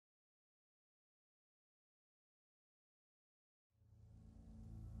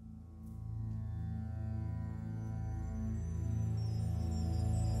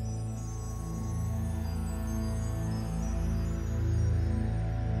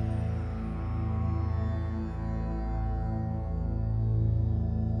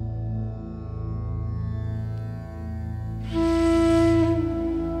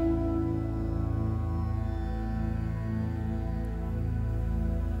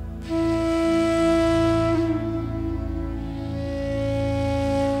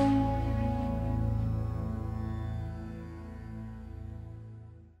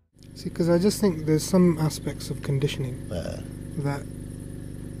See, because I just think there's some aspects of conditioning that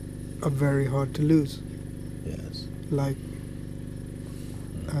are very hard to lose. Yes. Like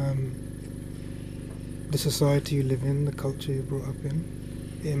the society you live in, the culture you're brought up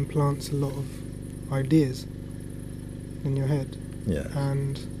in, it implants a lot of ideas in your head. Yeah.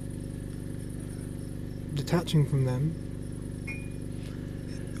 And detaching from them,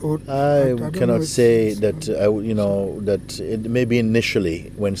 or I don't cannot know, say that that it maybe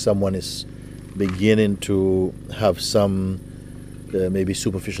initially when someone is beginning to have some maybe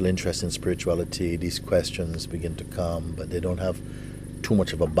superficial interest in spirituality, these questions begin to come, but they don't have too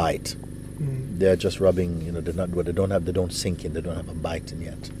much of a bite. They're just rubbing, they don't sink in, they don't have a bite in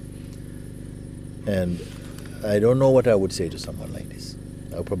yet. And I don't know what I would say to someone like this.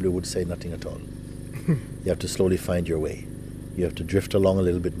 I probably would say nothing at all. You have to slowly find your way. You have to drift along a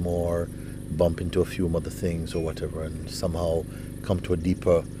little bit more, bump into a few other things or whatever, and somehow come to a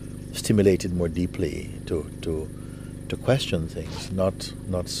deeper, stimulated more deeply to question things, not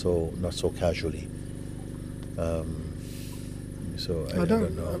so casually. So I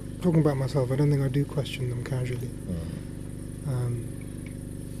don't know. Talking about myself, I don't think I do question them casually.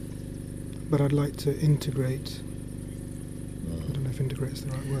 But I'd like to integrate. I don't know if integrate is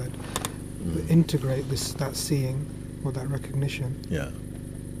the right word. But integrate that seeing or that recognition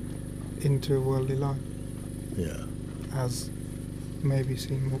into a worldly life. Yeah. As maybe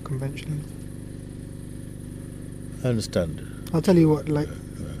seen more conventionally. I understand. I'll tell you what, I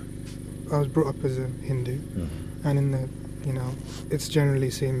was brought up as a Hindu, and in the, it's generally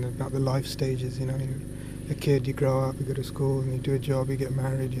seen about the life stages, you're a kid, you grow up, you go to school, and you do a job, you get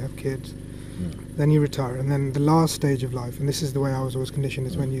married, you have kids, then you retire, and then the last stage of life, and this is the way I was always conditioned,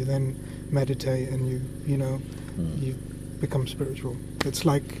 is when you then meditate and you become spiritual. It's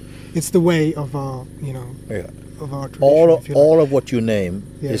like, it's the way of our, of our tradition. All of what you name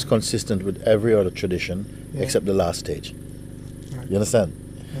is consistent with every other tradition except the last stage. Right. You understand?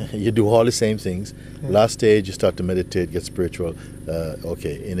 Yeah. You do all the same things. Yeah. Last stage, you start to meditate, get spiritual.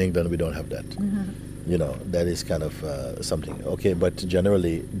 Okay, in England we don't have that. That is kind of something. Okay, but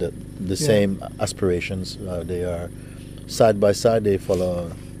generally the same aspirations, they are side by side. They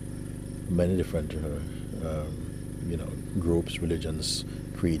follow many different groups, religions,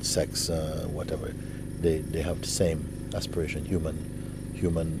 creeds, sects, whatever. They have the same aspiration,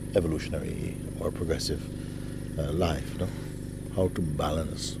 human evolutionary or progressive life. No? How to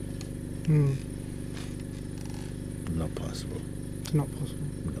balance? Not possible. It's not possible.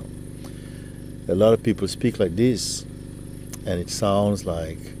 No. A lot of people speak like this, and it sounds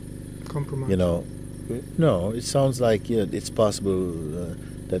like compromise. No, it sounds like it's possible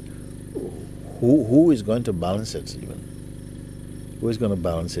that who is going to balance it even? Who is going to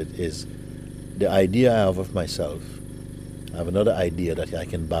balance it is the idea I have of myself. I have another idea that I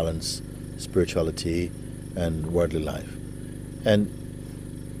can balance spirituality and worldly life. And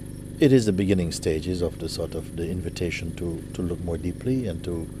it is the beginning stages of the invitation to look more deeply and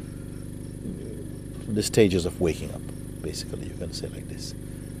to the stages of waking up, basically, you can say like this.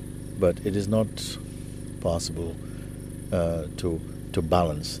 But it is not possible to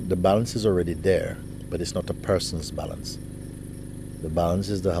balance. The balance is already there, but it's not a person's balance. The balance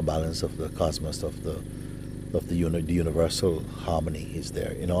is the balance of the cosmos, of the universal harmony is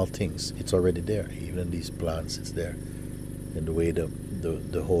there in all things. It's already there. Even in these plants, it's there. In the way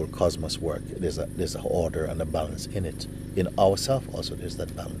the whole cosmos works, there's an order and a balance in it. In ourselves also, there's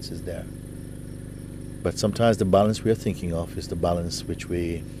that balance is there. But sometimes the balance we are thinking of is the balance which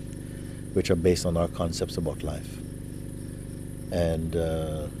are based on our concepts about life. And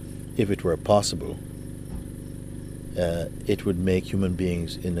if it were possible, it would make human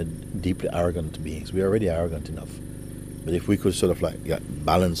beings deeply arrogant beings. We are already arrogant enough. But if we could sort of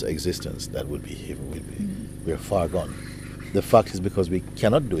balance existence, that would be we are far gone. The fact is, because we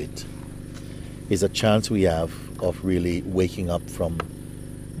cannot do it, is a chance we have of really waking up from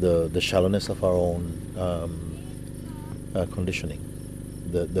the shallowness of our own conditioning.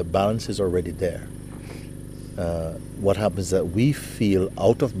 The balance is already there. What happens is that we feel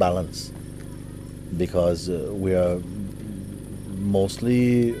out of balance because we are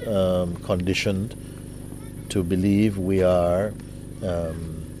mostly conditioned to believe we are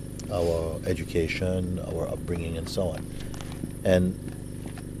our education, our upbringing, and so on. And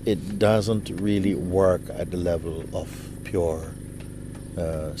it doesn't really work at the level of pure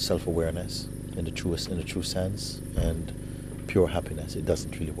self-awareness in the true sense and pure happiness. It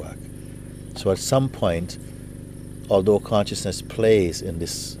doesn't really work. So at some point, although consciousness plays in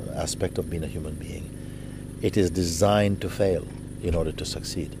this aspect of being a human being, it is designed to fail in order to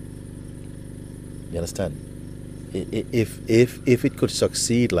succeed. You understand? If it could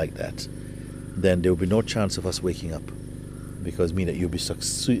succeed like that, then there will be no chance of us waking up, because mean that you'll be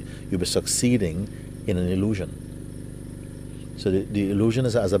succeeding in an illusion. So the illusion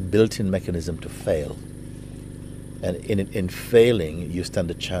is as a built-in mechanism to fail, and in failing, you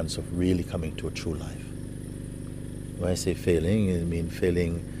stand a chance of really coming to a true life. When I say failing, I mean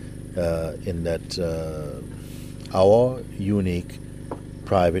failing in that our unique,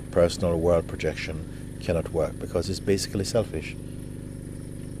 private, personal world projection cannot work, because it's basically selfish.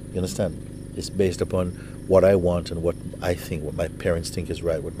 You understand? It's based upon what I want and what I think, what my parents think is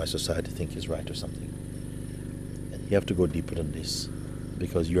right, what my society think is right or something. And you have to go deeper than this,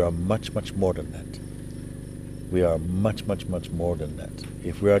 because you are much, much more than that. We are much, much, much more than that.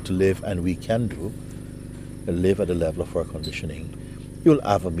 If we are to live, and we can live at the level of our conditioning, you'll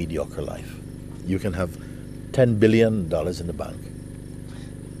have a mediocre life. You can have $10 billion in the bank,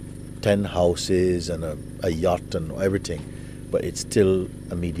 10 houses and a yacht and everything, but it's still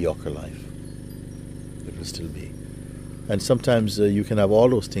a mediocre life. It will still be. And sometimes you can have all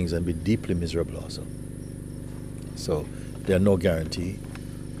those things and be deeply miserable also. So there are no guarantee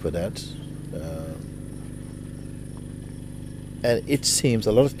for that. And it seems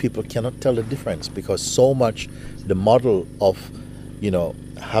a lot of people cannot tell the difference, because so much the model of,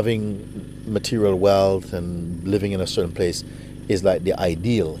 having material wealth and living in a certain place is like the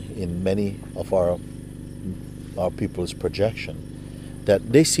ideal in many of our people's projection,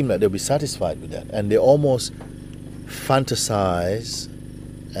 that they seem like they'll be satisfied with that, and they almost fantasize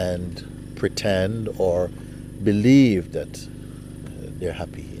and pretend or believe that they're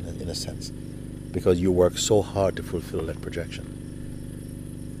happy in a sense, because you work so hard to fulfill that projection.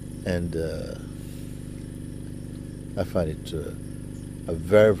 And I find it a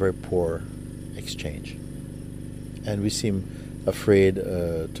very, very poor exchange. And we seem afraid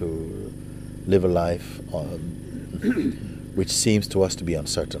to live a life which seems to us to be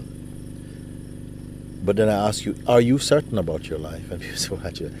uncertain. But then I ask you, are you certain about your life? And people say,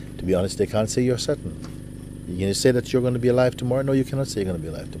 well, to be honest, they can't say you're certain. You can say that you're going to be alive tomorrow? No, you cannot say you're going to be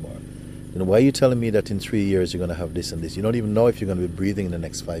alive tomorrow. Why are you telling me that in 3 years you're going to have this and this? You don't even know if you're going to be breathing in the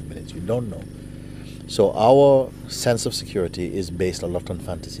next 5 minutes. You don't know. So our sense of security is based a lot on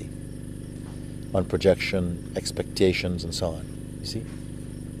fantasy, on projection, expectations, and so on. You see?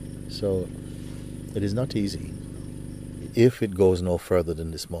 So it is not easy. If it goes no further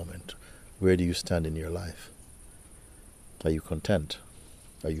than this moment, where do you stand in your life? Are you content?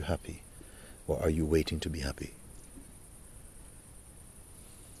 Are you happy? Or are you waiting to be happy?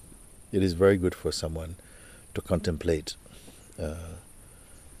 It is very good for someone to contemplate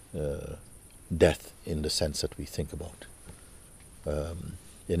death in the sense that we think about.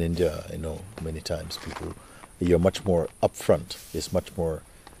 In India, I know many times you're much more upfront. It's much more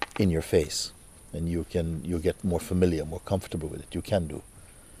in your face, and you get more familiar, more comfortable with it. You can do,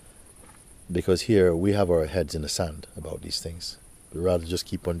 because here we have our heads in the sand about these things. We rather just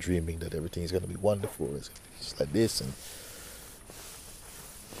keep on dreaming that everything is going to be wonderful. It's just like this, and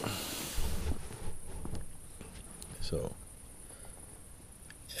so.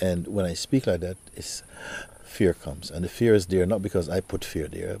 And when I speak like that, fear comes, and the fear is there not because I put fear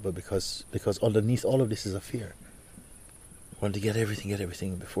there, but because underneath all of this is a fear. I want to get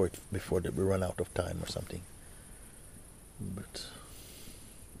everything before we run out of time or something. But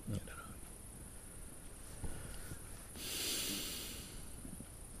I don't know.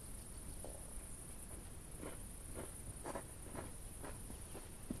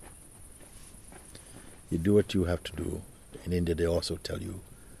 You do what you have to do. In India, they also tell you,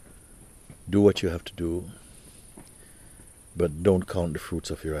 do what you have to do, but don't count the fruits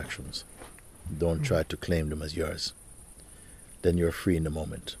of your actions. Don't try to claim them as yours. Then you're free in the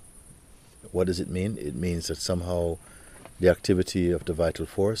moment. What does it mean? It means that somehow the activity of the vital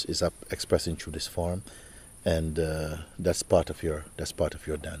force is expressing through this form, and that's part of your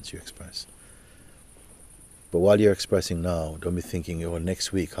dance you express. But while you're expressing now, don't be thinking, oh,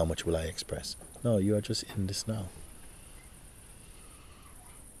 next week how much will I express? No, you are just in this now.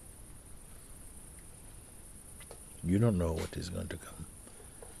 You don't know what is going to come.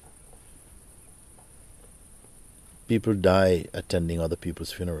 People die attending other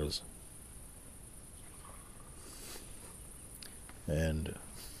people's funerals. And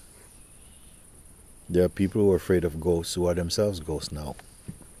there are people who are afraid of ghosts who are themselves ghosts now.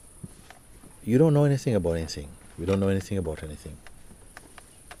 You don't know anything about anything. We don't know anything about anything.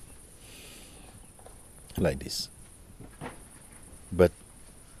 Like this. But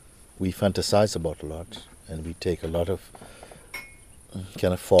we fantasize about a lot, and we take a lot of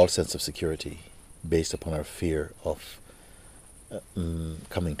kind of false sense of security based upon our fear of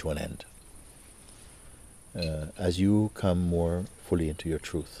coming to an end. as you come more fully into your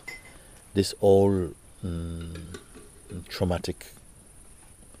truth, this all traumatic,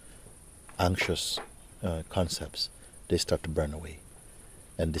 anxious concepts, they start to burn away,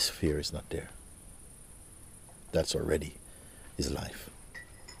 and this fear is not there. That's already is life.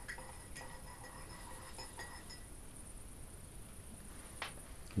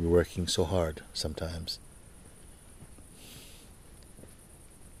 We're working so hard sometimes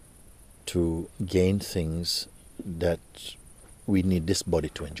to gain things that we need this body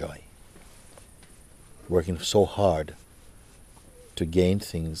to enjoy. Working so hard to gain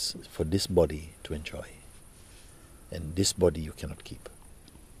things for this body to enjoy. And this body you cannot keep.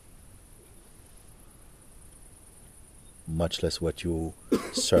 Much less what you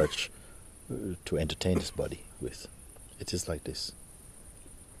search to entertain this body with. It is like this.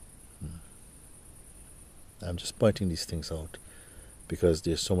 I'm just pointing these things out because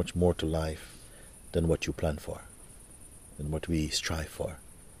there's so much more to life than what you plan for, than what we strive for.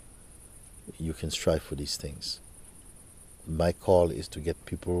 You can strive for these things. My call is to get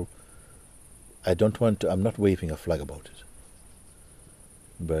people. I'm not waving a flag about it.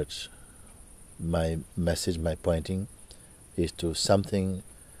 But my message, my pointing, is to something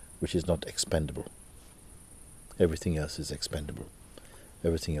which is not expendable. Everything else is expendable.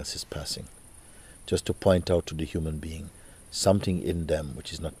 Everything else is passing. Just to point out to the human being something in them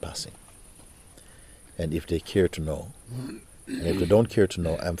which is not passing. And if they care to know, and if they don't care to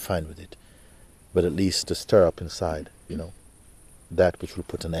know, I'm fine with it. But at least to stir up inside, that which will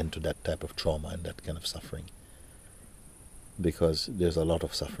put an end to that type of trauma and that kind of suffering. Because there's a lot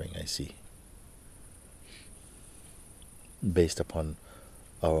of suffering I see, based upon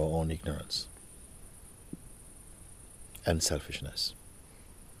our own ignorance and selfishness.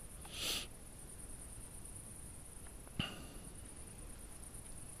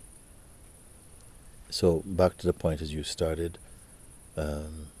 So back to the point as you started,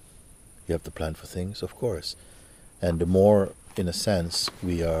 you have to plan for things, of course. And the more, in a sense,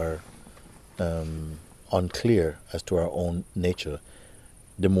 we are unclear as to our own nature,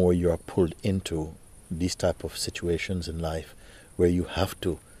 the more you are pulled into these type of situations in life where you have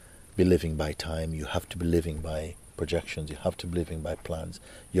to be living by time, you have to be living by projections, you have to be living by plans.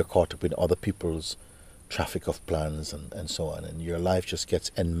 You're caught up in other people's traffic of plans and so on, and your life just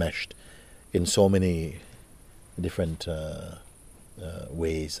gets enmeshed in so many different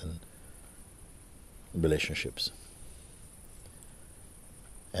ways and relationships.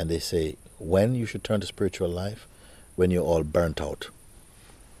 And they say, when you should turn to spiritual life? When you're all burnt out,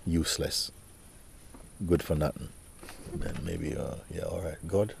 useless, good for nothing. Then maybe, all right,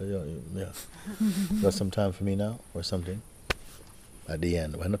 God, yeah. Got some time for me now or something? At the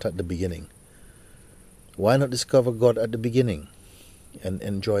end, why not at the beginning? Why not discover God at the beginning and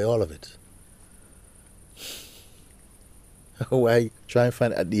enjoy all of it? Why try and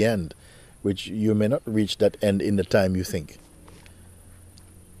find at the end, which you may not reach that end in the time you think?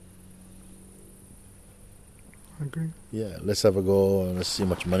 I agree. Yeah, let's have a go and let's see how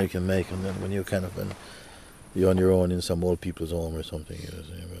much money you can make, and then when you're you're on your own in some old people's home or something,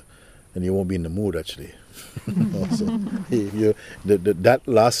 and you won't be in the mood actually. Also, that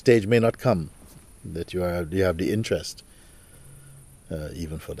last stage may not come, that you have the interest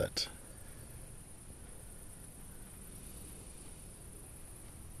even for that.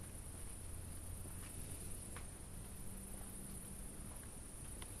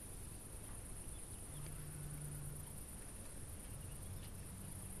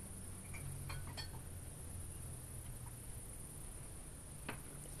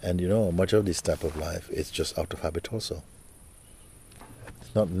 And much of this type of life is just out of habit also.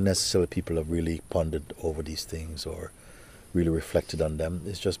 It's not necessarily people have really pondered over these things or really reflected on them.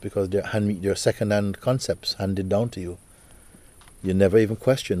 It's just because they're second-hand concepts handed down to you. You never even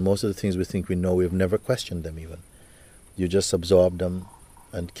question. Most of the things we think we know, we've never questioned them even. You just absorb them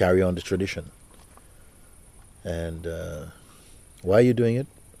and carry on the tradition. And why are you doing it?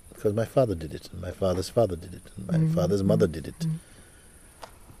 Because my father did it, and my father's father did it, and my father's mother did it.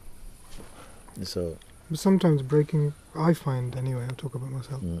 So sometimes I find anyway, I'll talk about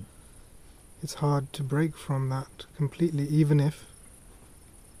myself, it's hard to break from that completely, even if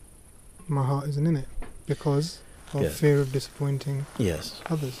my heart isn't in it, because of fear of disappointing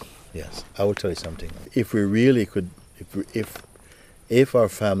others. Yes, I will tell you something. If we really could, if our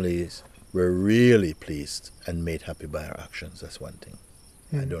families were really pleased and made happy by our actions, that's one thing.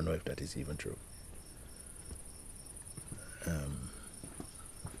 I don't know if that is even true.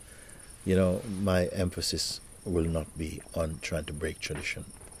 My emphasis will not be on trying to break tradition.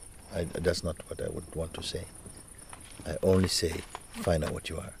 That's not what I would want to say. I only say, find out what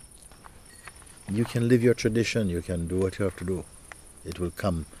you are. You can live your tradition. You can do what you have to do. It will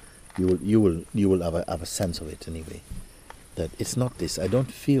come. You will have a sense of it anyway. That it's not this. I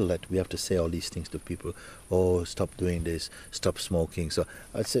don't feel that we have to say all these things to people. Oh, stop doing this. Stop smoking. So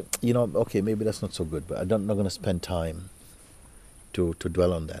I'd say, okay, maybe that's not so good, but I'm not going to spend time to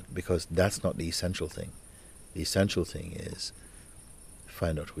dwell on that, because that's not the essential thing. The essential thing is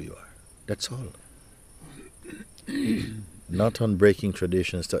find out who you are. That's all. Not on breaking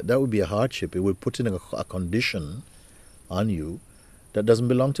traditions. That would be a hardship. It would put in a condition on you that doesn't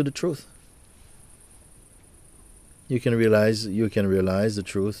belong to the truth. You can realize the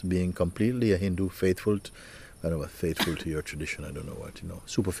truth being completely a Hindu, faithful to your tradition. I don't know what,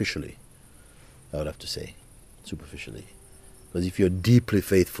 superficially. I would have to say, superficially, because if you're deeply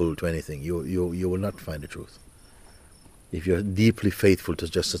faithful to anything, you will not find the truth. If you're deeply faithful to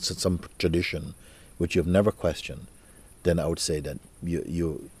just some tradition which you've never questioned, then I would say that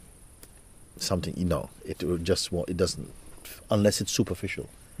you something, it doesn't, unless it's superficial.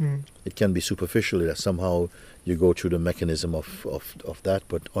 It can be superficially that somehow you go through the mechanism of that,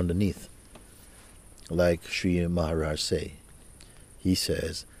 but underneath, like Sri Maharaj say, he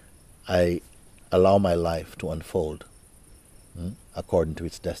says, I allow my life to unfold according to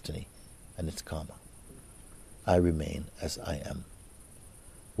its destiny and its karma. I remain as I am.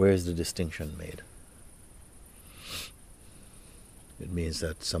 Where is the distinction made? It means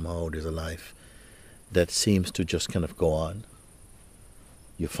that somehow there's a life that seems to just kind of go on.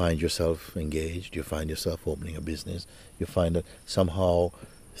 You find yourself engaged, you find yourself opening a business, you find that somehow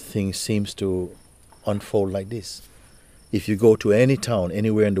things seems to unfold like this. If you go to any town,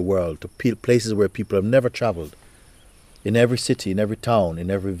 anywhere in the world, to places where people have never traveled, in every city, in every town, in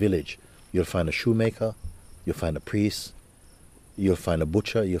every village, you'll find a shoemaker, you'll find a priest, you'll find a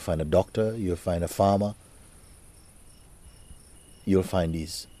butcher, you'll find a doctor, you'll find a farmer. You'll find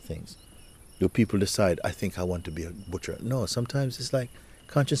these things. Do people decide, I think I want to be a butcher? No, sometimes it's like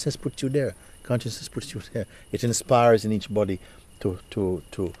consciousness puts you there. Consciousness puts you there. It inspires in each body to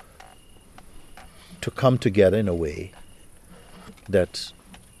come together in a way that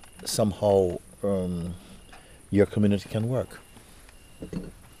somehow your community can work.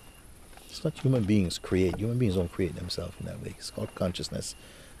 It's not human beings create. Human beings don't create themselves in that way. It's called consciousness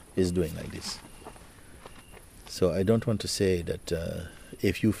is doing like this. So I don't want to say that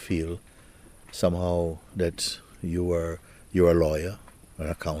if you feel somehow that you're a lawyer, an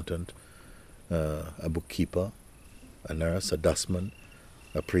accountant, a bookkeeper, a nurse, a dustman,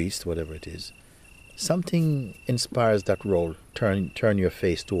 a priest, whatever it is, something inspires that role. Turn your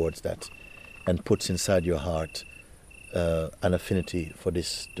face towards that, and puts inside your heart an affinity for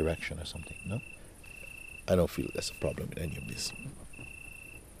this direction or something. No, I don't feel there's a problem with any of this.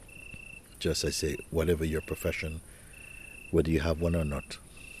 Just I say, whatever your profession, whether you have one or not,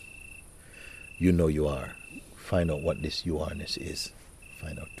 you know you are. Find out what this you are-ness is.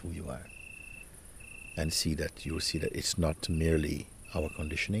 Find out who you are. And you will see that it's not merely our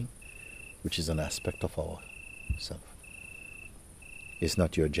conditioning, which is an aspect of our self. It's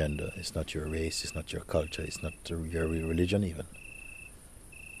not your gender, it's not your race, it's not your culture, it's not your religion even.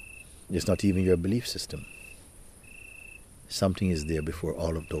 It's not even your belief system. Something is there before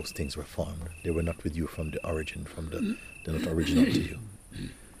all of those things were formed. They were not with you from the origin, they're not original to you.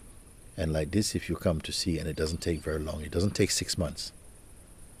 And like this, if you come to see, and it doesn't take very long, it doesn't take 6 months.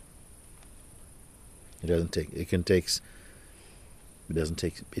 It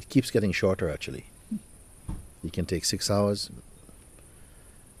keeps getting shorter actually. It can take 6 hours,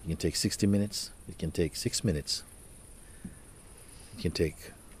 it can take 60 minutes, it can take 6 minutes, it can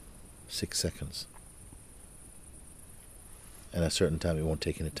take 6 seconds. And at a certain time, it won't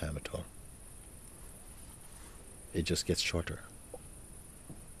take any time at all. It just gets shorter.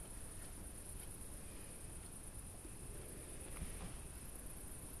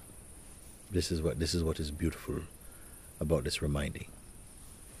 This is what is beautiful about this reminding.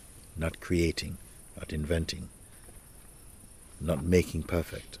 Not creating, not inventing, not making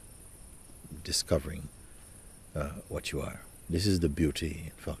perfect, discovering what you are. This is the beauty,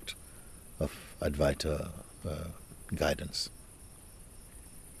 in fact, of Advaita guidance.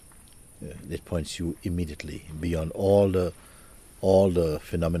 It points you immediately beyond all the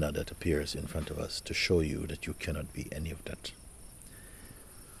phenomena that appears in front of us to show you that you cannot be any of that.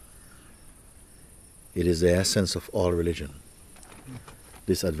 It is the essence of all religion.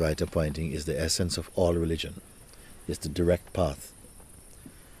 This Advaita pointing is the essence of all religion. It's the direct path.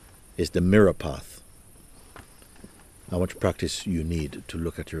 It's the mirror path. How much practice you need to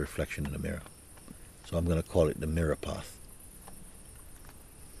look at your reflection in the mirror. So I'm going to call it the mirror path.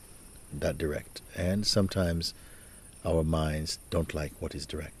 That direct. And sometimes our minds don't like what is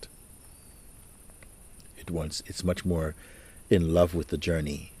direct. it's much more in love with the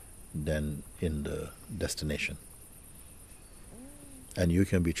journey than in the destination. And you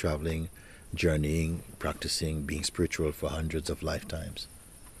can be traveling, journeying, practicing, being spiritual for hundreds of lifetimes,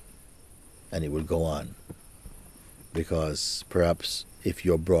 and it will go on. Because perhaps if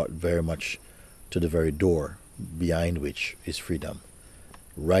you're brought very much to the very door behind which is freedom,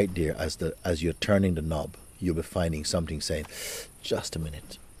 right there as you're turning the knob, you'll be finding something saying, just a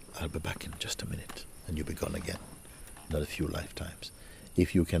minute, I'll be back in just a minute, and you'll be gone again, another few lifetimes.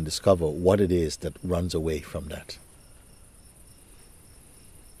 If you can discover what it is that runs away from that.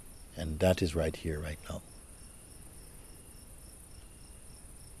 And that is right here, right now.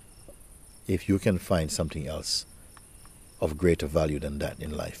 If you can find something else of greater value than that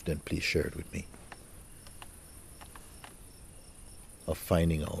in life, then please share it with me. Of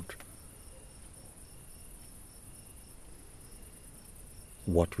finding out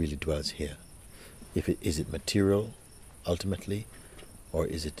what really dwells here. Is it material ultimately, or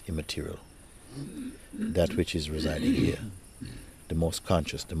is it immaterial? That which is residing here, the most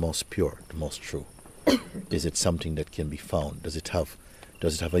conscious, the most pure, the most true. Is it something that can be found? Does it have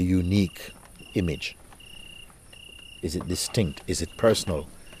a unique image? Is it distinct? Is it personal?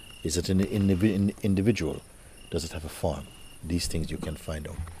 Is it an individual? Does it have a form? These things you can find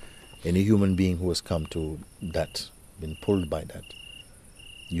out. Any human being who has come to that, been pulled by that,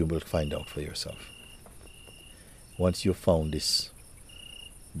 you will find out for yourself. Once you've found this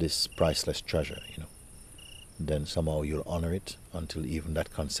priceless treasure, then somehow you'll honor it until even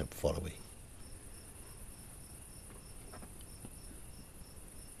that concept fall away.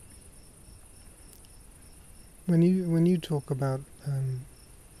 When you talk about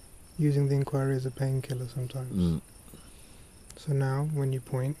using the inquiry as a painkiller sometimes, so now when you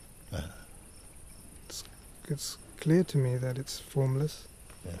point, it's clear to me that it's formless,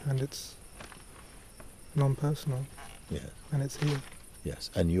 and it's non-personal, and it's here. Yes,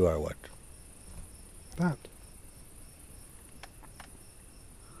 and you are what? That.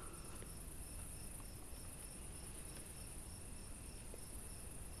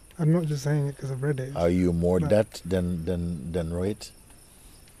 I'm not just saying it because I've read it. Are you more that than Rohit?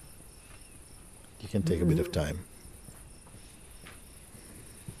 You can take a bit of time.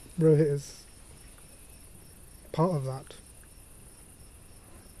 Rohit is part of that.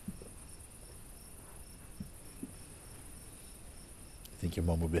 I think your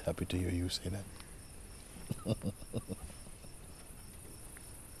mom would be happy to hear you say that.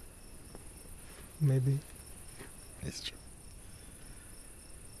 Maybe. It's true.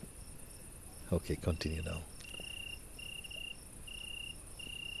 Okay, continue now.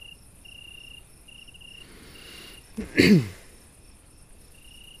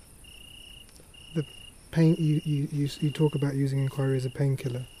 The pain you talk about using inquiry as a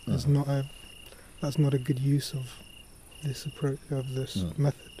painkiller. That's not a good use of this approach, of this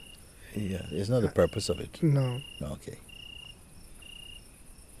method. Yeah, it's not the purpose of it. No. Okay.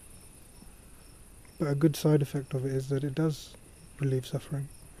 But a good side effect of it is that it does relieve suffering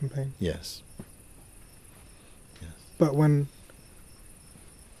and pain. Yes. But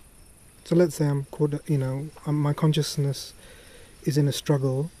so let's say I'm caught, my consciousness is in a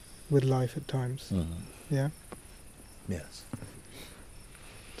struggle with life at times. Yeah? Yes.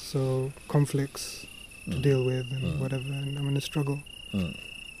 So conflicts to deal with and whatever, and I'm in a struggle.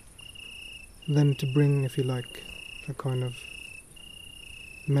 Then to bring, if you like, a kind of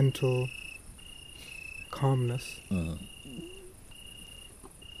mental calmness.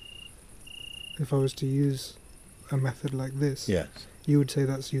 If I was to use a method like this, you would say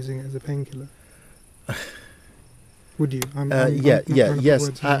that's using it as a painkiller. Would you?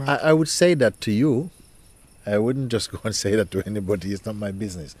 Yes. I would say that to you. I wouldn't just go and say that to anybody. It's not my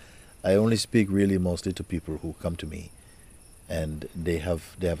business. I only speak really mostly to people who come to me, and they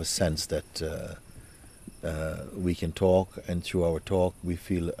have a sense that we can talk, and through our talk we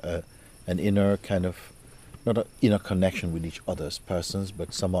feel an inner kind of, not an inner connection with each other's persons,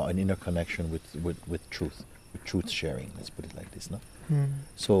 but somehow an inner connection with truth. With truth sharing, let's put it like this, no?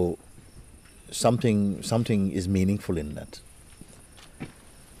 So something is meaningful in that.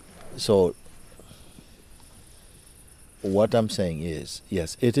 So what I'm saying is,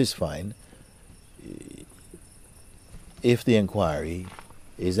 yes, it is fine if the inquiry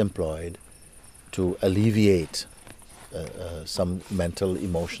is employed to alleviate some mental,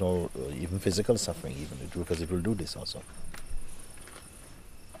 emotional, or even physical suffering, because it will do this also.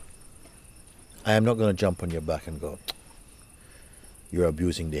 I am not going to jump on your back and go, you're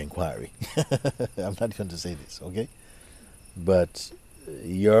abusing the inquiry. I'm not going to say this, okay? But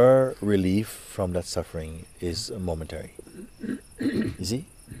your relief from that suffering is momentary. You see?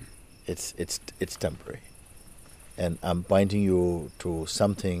 It's temporary. And I'm pointing you to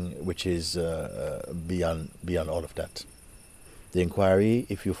something which is beyond all of that. The inquiry,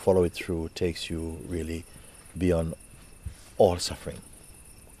 if you follow it through, takes you really beyond all suffering.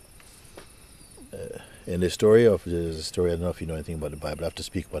 In the story of there's a story, I don't know if you know anything about the Bible. I have to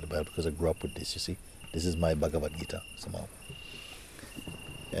speak about the Bible because I grew up with this, you see. This is my Bhagavad Gita, somehow.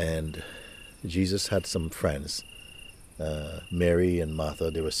 And Jesus had some friends, Mary and Martha,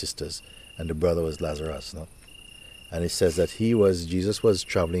 they were sisters, and the brother was Lazarus, no? And it says that Jesus was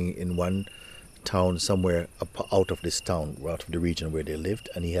traveling in one town somewhere out of this town, out of the region where they lived,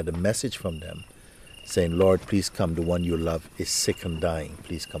 and he had a message from them saying, Lord, please come, the one you love is sick and dying,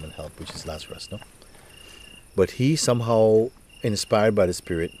 please come and help, which is Lazarus, no? But he somehow, inspired by the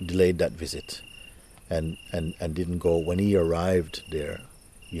Spirit, delayed that visit and didn't go. When he arrived there,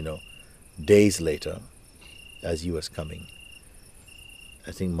 days later, as he was coming,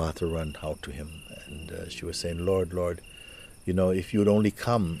 I think Martha ran out to him, and she was saying, Lord, if you'd only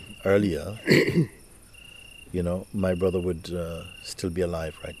come earlier, my brother would still be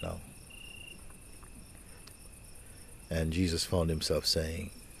alive right now. And Jesus found himself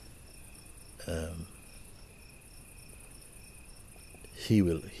saying, he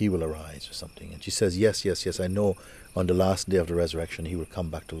will arise or something. And she says, yes, I know on the last day of the resurrection he will come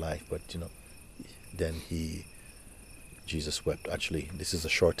back to life. But, then Jesus wept. Actually, this is the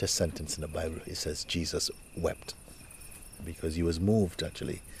shortest sentence in the Bible. It says Jesus wept because he was moved,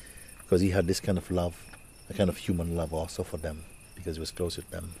 actually, because he had this kind of love, a kind of human love also for them, because he was close with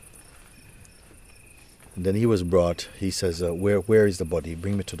them. And then he was brought. He says, where is the body?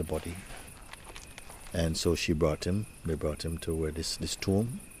 Bring me to the body. And so they brought him to where this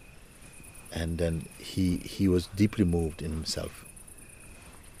tomb, and then he was deeply moved in himself.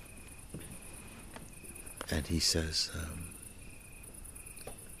 And he says,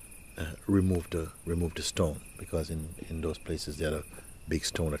 remove the stone, because in those places they had a big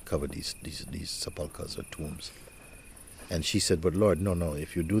stone that covered these sepulchres or tombs. And she said, but Lord, no,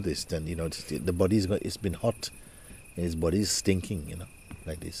 if you do this, then the body it's been hot, and his body is stinking,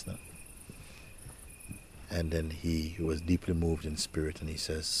 like this, no? And then he was deeply moved in spirit, and he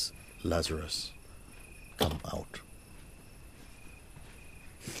says, Lazarus, come out.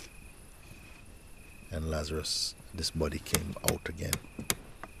 And Lazarus, this body came out again,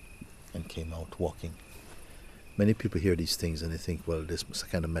 and came out walking. Many people hear these things and they think, well, this is a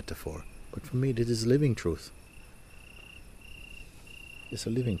kind of metaphor. But for me, this is living truth. It's a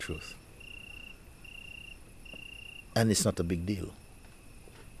living truth. And it's not a big deal.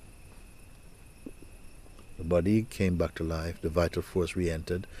 The body came back to life, the vital force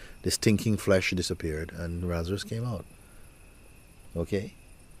re-entered, the stinking flesh disappeared, and Lazarus came out. Okay?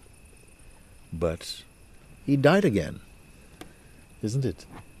 But he died again, isn't it?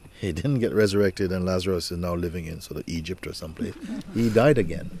 He didn't get resurrected and Lazarus is now living in sort of Egypt or someplace. He died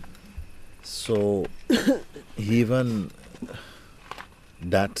again. So even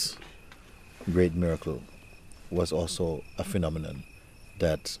that great miracle was also a phenomenon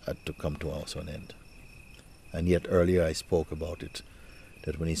that had to come to also an end. And yet earlier I spoke about it,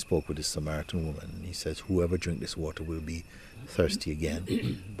 that when he spoke with the Samaritan woman, he says, whoever drink this water will be thirsty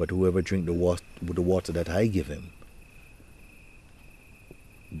again, but whoever drink the water that I give him,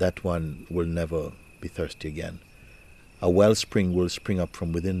 that one will never be thirsty again. A wellspring will spring up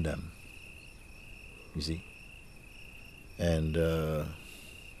from within them, you see. And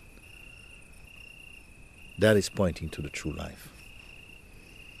that is pointing to the true life.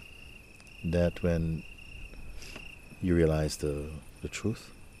 That when you realize the truth,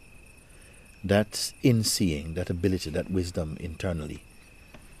 that in seeing, that ability, that wisdom internally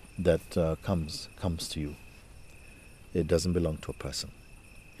that comes to you, it doesn't belong to a person.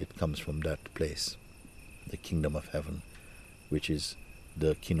 It comes from that place, the kingdom of heaven, which is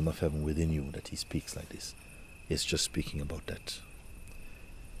the kingdom of heaven within you, that he speaks like this. It's just speaking about that.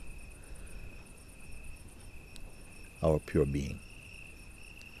 Our pure being.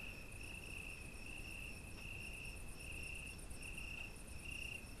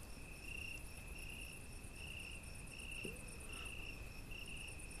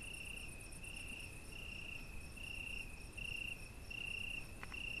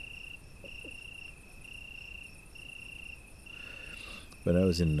 When I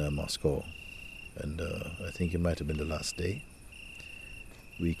was in Moscow, and I think it might have been the last day,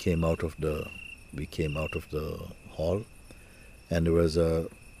 we came out of the hall, and there was a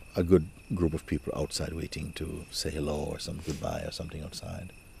good group of people outside waiting to say hello or some goodbye or something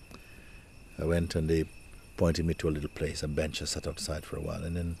outside. I went and they pointed me to a little place, a bench. I sat outside for a while,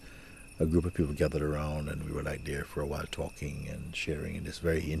 and then a group of people gathered around, and we were like there for a while talking and sharing in this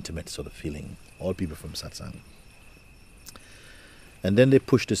very intimate sort of feeling. All people from Satsang. And then they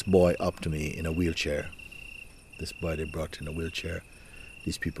pushed this boy up to me in a wheelchair. This boy they brought in a wheelchair.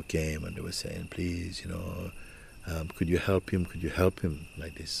 These people came and they were saying, please, could you help him? Could you help him?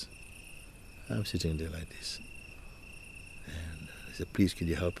 Like this. I'm sitting there like this. And I said, please, could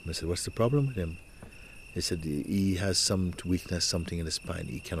you help him? I said, what's the problem with him? They said, he has some weakness, something in the spine.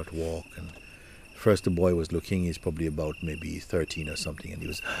 He cannot walk. And first the boy was looking. He's probably about maybe 13 or something. And he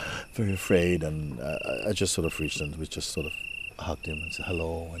was very afraid. And I just sort of reached and we just sort of hugged him and said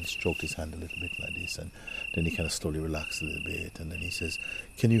hello and stroked his hand a little bit like this. And then he kind of slowly relaxed a little bit. And then he says,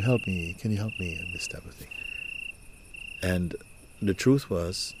 can you help me? Can you help me? And this type of thing. And the truth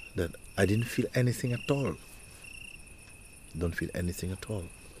was that I didn't feel anything at all. Don't feel anything at all.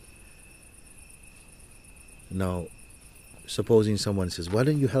 Now, supposing someone says, why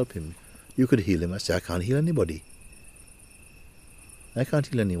don't you help him? You could heal him. I say, I can't heal anybody. I can't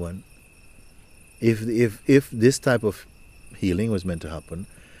heal anyone. If this type of healing was meant to happen,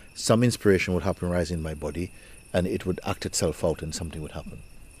 some inspiration would happen, rise in my body, and it would act itself out and something would happen.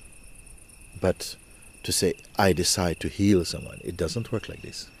 But to say, I decide to heal someone, it doesn't work like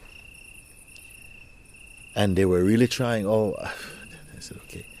this. And they were really trying, I said,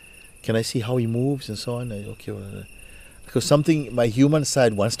 okay, can I see how he moves and so on? Okay, well, because something, my human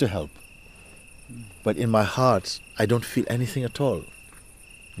side wants to help. But in my heart, I don't feel anything at all.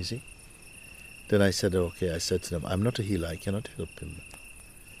 You see? Then I said, okay, I said to them, I'm not a healer, I cannot help him.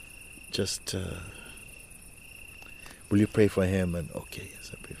 Just, will you pray for him? And okay,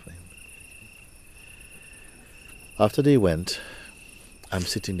 yes, I pray for him. After they went, I'm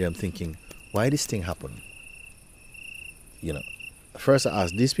sitting there, I'm thinking, why this thing happened? First I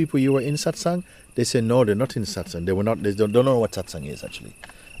asked, these people, you were in Satsang? They said, no, they're not in Satsang. They don't know what Satsang is, actually.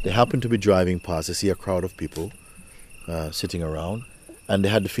 They happened to be driving past, they see a crowd of people sitting around, and they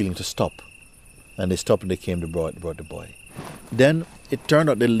had the feeling to stop. And they stopped and they came to brought the boy. Then it turned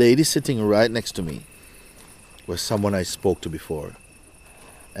out the lady sitting right next to me was someone I spoke to before.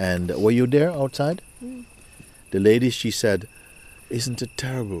 And were you there outside? Mm. The lady, she said, isn't it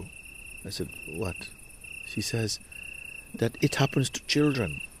terrible? I said, what? She says, that it happens to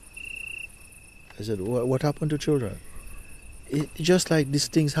children. I said, what happened to children? Just like these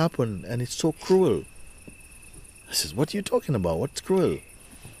things happen, and it's so cruel. I said, what are you talking about? What's cruel?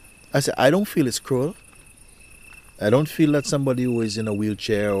 I said, I don't feel it's cruel. I don't feel that somebody who is in a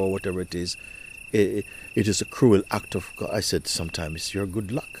wheelchair or whatever it is a cruel act of God. I said, sometimes it's your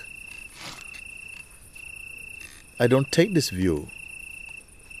good luck. I don't take this view.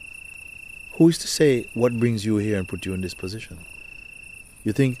 Who is to say what brings you here and put you in this position?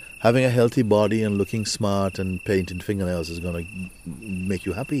 You think having a healthy body and looking smart and painting fingernails is going to make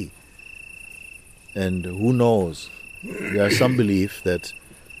you happy? And who knows? There are some belief that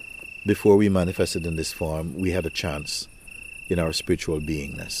before we manifested in this form, we had a chance in our spiritual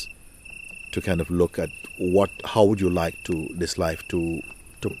beingness to kind of look at how would you like this life to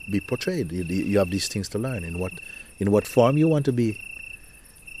be portrayed. You have these things to learn in what form you want to be.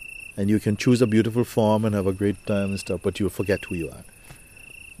 And you can choose a beautiful form and have a great time and stuff, but you'll forget who you are.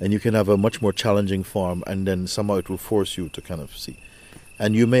 And you can have a much more challenging form, and then somehow it will force you to kind of see.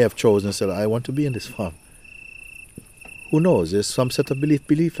 And you may have chosen and said, I want to be in this form. Who knows? There's some set of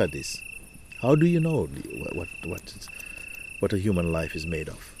belief like this. How do you know what a human life is made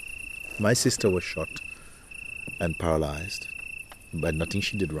of? My sister was shot and paralyzed, but nothing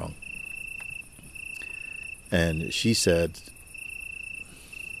she did wrong. And she said,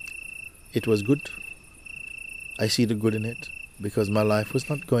 it was good. I see the good in it because my life was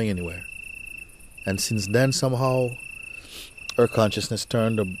not going anywhere. And since then, somehow, her consciousness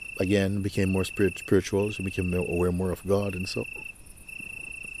turned again, became more spiritual. She became aware more of God, and so.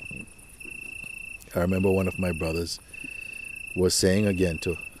 I remember one of my brothers was saying again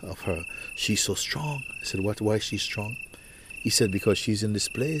of her, she's so strong. I said, why is she strong? He said, because she's in this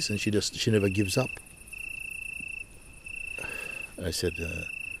place and she never gives up. I said,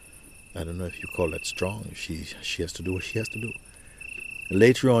 I don't know if you call that strong. She has to do what she has to do.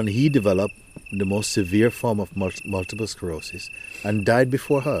 Later on, he developed the most severe form of multiple sclerosis and died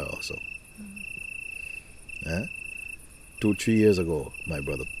before her also. 2-3 years ago, my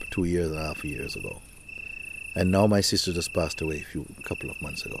brother, 2.5 years ago. And now my sister just passed away a couple of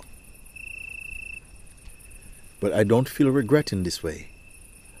months ago. But I don't feel regret in this way.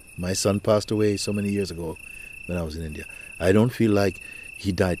 My son passed away so many years ago when I was in India. I don't feel like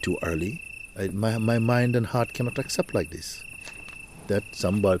he died too early. My mind and heart cannot accept like this. That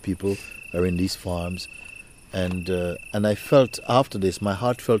some people are in these farms, and I felt after this, my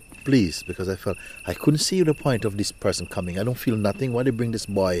heart felt pleased because I felt I couldn't see the point of this person coming. I don't feel nothing. Why they bring this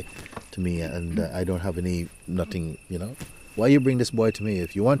boy to me, and I don't have nothing, Why you bring this boy to me?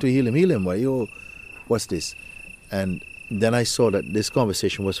 If you want to heal him. What's this? And then I saw that this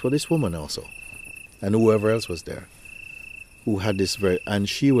conversation was for this woman also, and whoever else was there, who had this and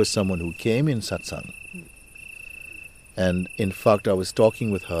she was someone who came in satsang. And in fact, I was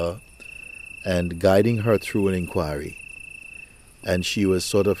talking with her and guiding her through an inquiry. And she was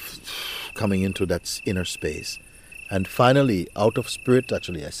sort of coming into that inner space. And finally, out of spirit,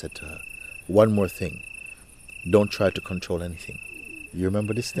 actually, I said to her, one more thing. Don't try to control anything. You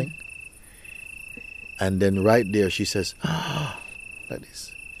remember this thing? And then right there, she says, like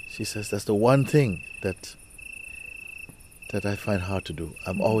this. She says, that's the one thing that I find hard to do.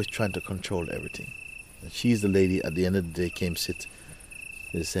 I'm always trying to control everything. And she's the lady at the end of the day came sit,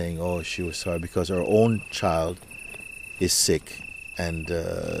 is saying, oh, she was sorry because her own child is sick. And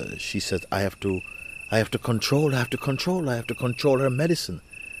she said, I have to control her medicine.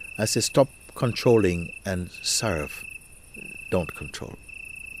 I said, stop controlling and serve. Don't control.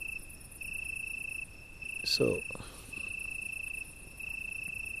 So,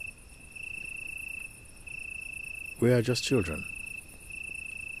 we are just children.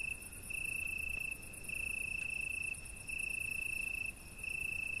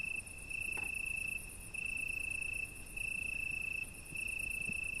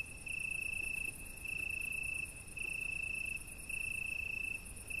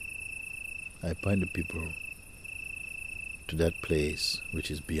 I point the people to that place which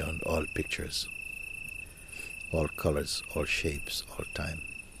is beyond all pictures, all colors, all shapes, all time.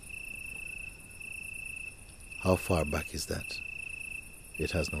 How far back is that?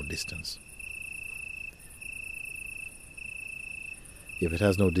 It has no distance. If it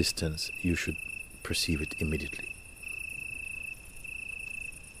has no distance, you should perceive it immediately.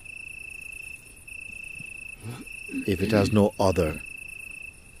 If it has no other,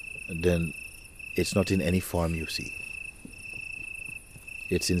 then it's not in any form you see.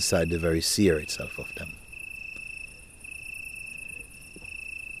 It's inside the very seer itself of them.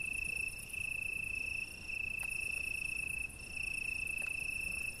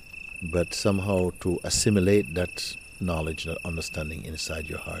 But somehow to assimilate that knowledge, that understanding inside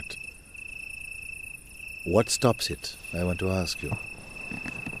your heart, what stops it? I want to ask you.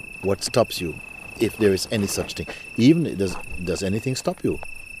 What stops you, if there is any such thing? Even does anything stop you?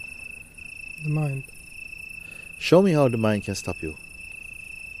 The mind. Show me how the mind can stop you.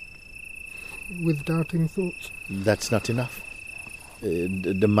 With doubting thoughts. That's not enough.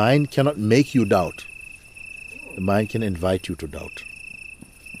 The mind cannot make you doubt. The mind can invite you to doubt.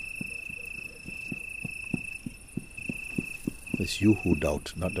 It's you who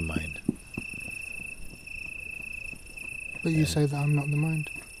doubt, not the mind. But you say that I'm not the mind.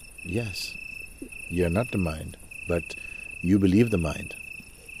 Yes, you're not the mind, but you believe the mind.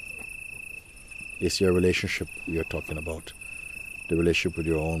 It's your relationship you're talking about, the relationship with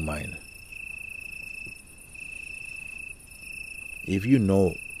your own mind. If you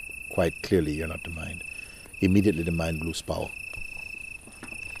know quite clearly you're not the mind, immediately the mind loses power.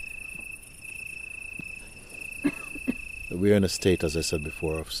 We're in a state, as I said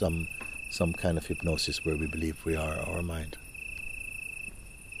before, of some kind of hypnosis where we believe we are our mind.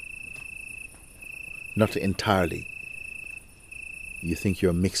 Not entirely. You think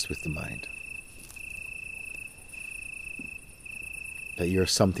you're mixed with the mind. That you're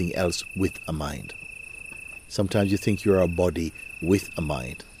something else with a mind. Sometimes you think you're a body with a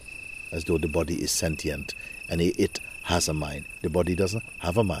mind, as though the body is sentient and it has a mind. The body doesn't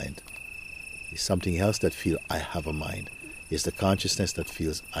have a mind. It's something else that feels, I have a mind. It's the consciousness that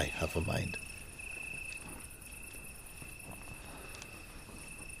feels, I have a mind.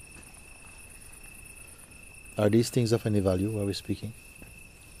 Are these things of any value while we're speaking?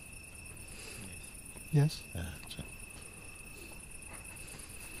 Yes. Yeah.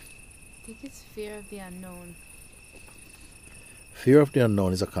 I think it's fear of the unknown. Fear of the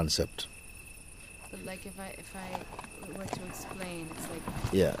unknown is a concept. But like if I were to explain, it's like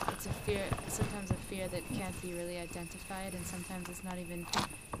it's a fear, sometimes a fear that can't be really identified, and sometimes it's not even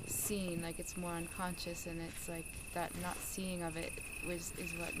seen, like it's more unconscious, and it's like that not seeing of it is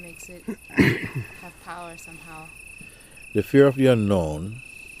what makes it have power somehow. The fear of the unknown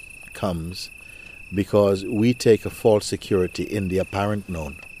comes because we take a false security in the apparent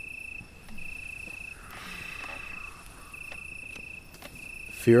known.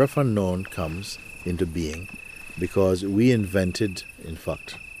 Fear of unknown comes into being because we invented, in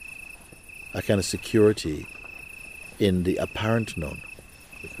fact, a kind of security in the apparent known,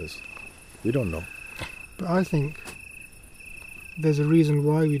 because we don't know. But I think there's a reason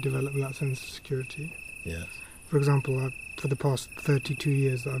why we develop that sense of security. Yes. For example, for the past 32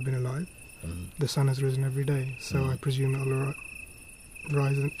 years that I've been alive, the sun has risen every day, so I presume it'll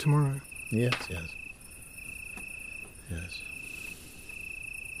rise tomorrow. Yes, yes. Yes.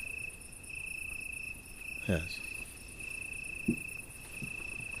 Yes.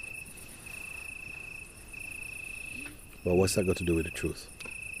 Well, what's that got to do with the truth?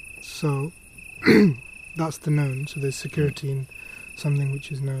 So, that's the known, so there's security in something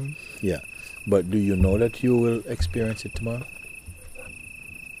which is known. Yeah. But do you know that you will experience it tomorrow?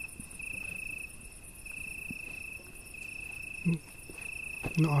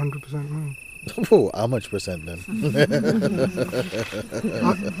 Not 100% known. Oh, how much percent then?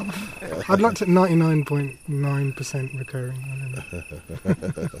 I'd like to 99.9% recurring. I don't know.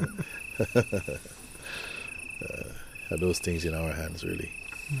 Are those things in our hands, really?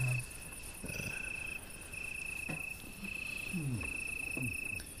 No.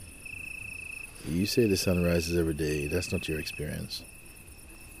 You say the sun rises every day. That's not your experience.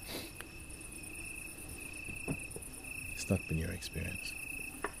 It's not been your experience.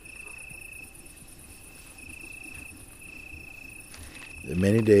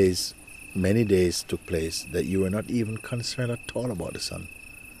 Many days took place that you were not even concerned at all about the sun.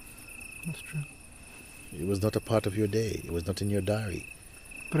 That's true. It was not a part of your day. It was not in your diary.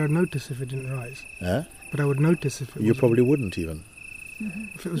 But I'd notice if it didn't rise. Huh? But I would notice if it You probably wouldn't even.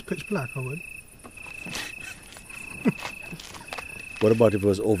 If it was pitch black, I would. What about if it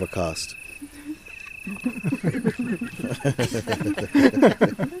was overcast?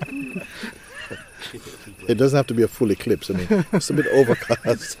 It doesn't have to be a full eclipse. I mean, it's a bit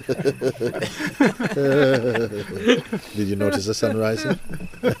overcast. Did you notice the sun rising?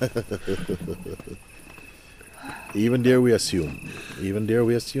 Even there we assume.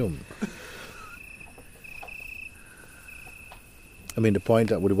 I mean, the point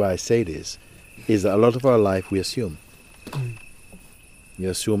that why I say this is that a lot of our life we assume. You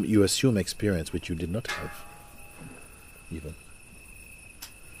assume experience which you did not have, even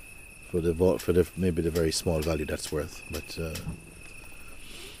for the maybe the very small value that's worth, but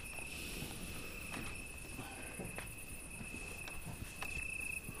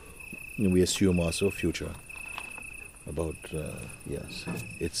we assume also future about yes,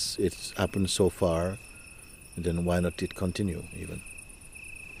 it's happened so far, then why not it continue even?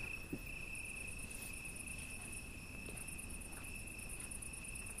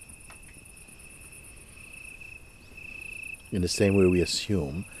 In the same way we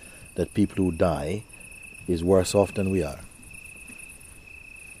assume that people who die is worse off than we are.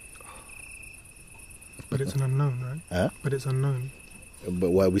 But it's an unknown, right? Huh? But it's unknown. But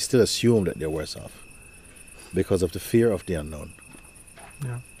why we still assume that they're worse off? Because of the fear of the unknown.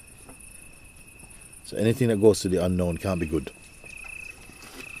 Yeah. So anything that goes to the unknown can't be good.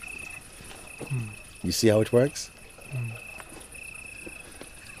 You see how it works?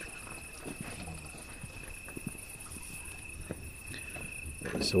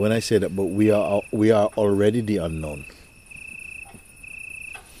 So when I say that, but we are already the unknown,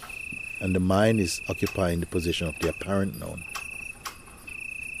 and the mind is occupying the position of the apparent known.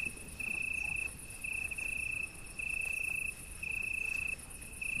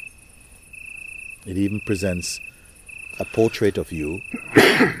 It even presents a portrait of you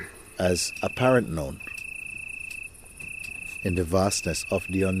as apparent known in the vastness of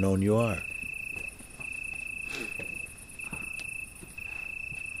the unknown you are.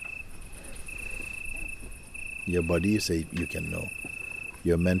 Your body, you say you can know.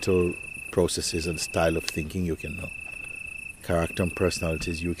 Your mental processes and style of thinking, you can know. Character and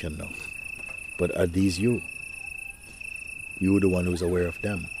personalities, you can know. But are these you? You the one who's aware of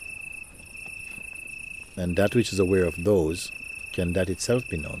them. And that which is aware of those, can that itself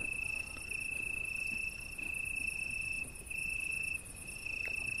be known?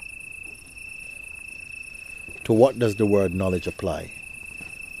 To what does the word knowledge apply?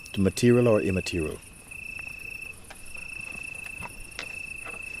 To material or immaterial?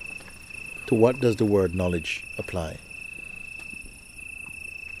 To what does the word knowledge apply?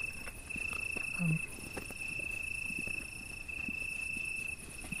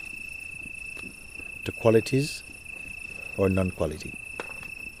 To qualities or non-quality?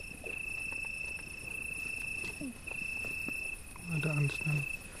 I don't understand.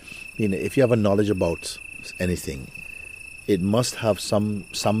 You know, if you have a knowledge about anything, it must have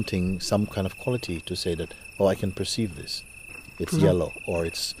something, some kind of quality to say that, oh, I can perceive this. It's yellow, or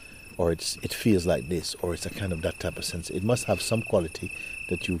it feels like this, or it's a kind of that type of sense. It must have some quality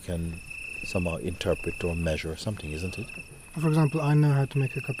that you can somehow interpret or measure or something, isn't it? For example, I know how to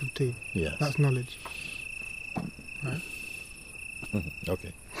make a cup of tea. Yes. That's knowledge. Right?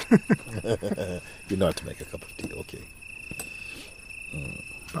 Okay. You know how to make a cup of tea, okay.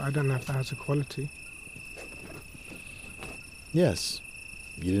 But I don't know if that has a quality. Yes.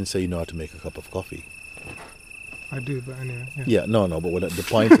 You didn't say you know how to make a cup of coffee. I do, but anyway. Yeah, no, but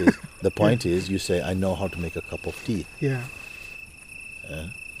the point is, is you say, I know how to make a cup of tea. Yeah.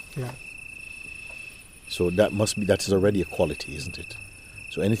 Yeah. So that is already a quality, isn't it?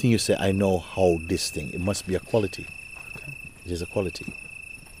 So anything you say, I know how this thing, it must be a quality. Okay. It is a quality.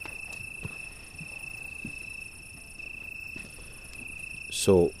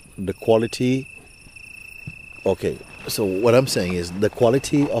 So the quality, okay, so what I'm saying is the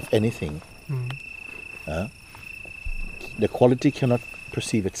quality of anything, the quality cannot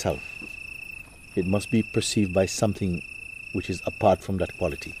perceive itself. It must be perceived by something which is apart from that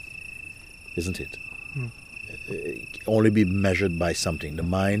quality, isn't it? It can only be measured by something. The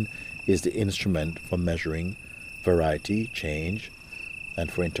mind is the instrument for measuring variety, change,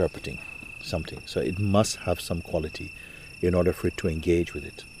 and for interpreting something. So it must have some quality in order for it to engage with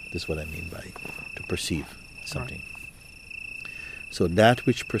it. This is what I mean by to perceive something. Right. So that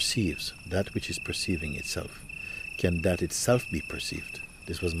which perceives, that which is perceiving itself, can that itself be perceived?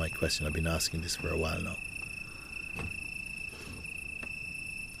 This was my question. I've been asking this for a while now.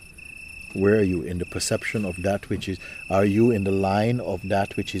 Where are you in the perception of that which is... Are you in the line of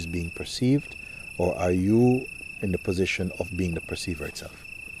that which is being perceived, or are you in the position of being the perceiver itself?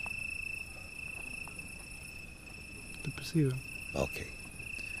 The perceiver. Okay.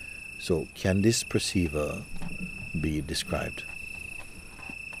 So can this perceiver be described?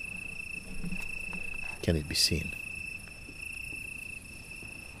 Can it be seen?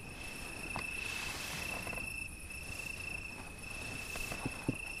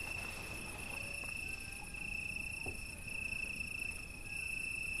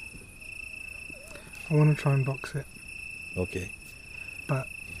 I want to try and box it. Okay. But...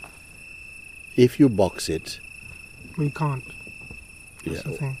 if you box it... well, you can't. That's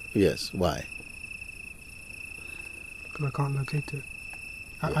the thing. Yes, why? Because I can't locate it.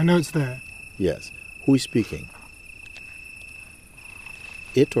 I know it's there. Yes. Who is speaking?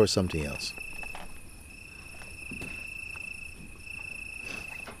 It or something else?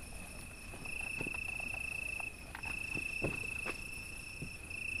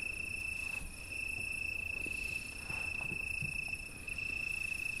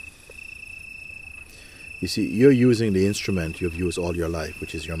 You see, you're using the instrument you've used all your life,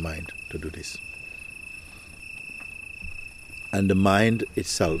 which is your mind, to do this. And the mind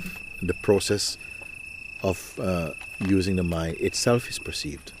itself, the process of using the mind itself is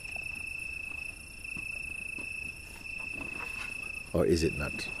perceived. Or is it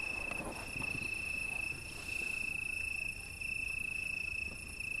not?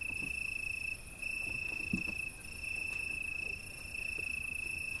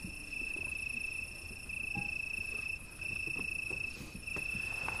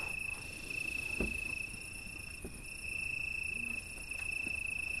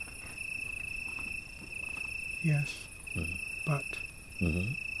 Yes. Mm-hmm. But...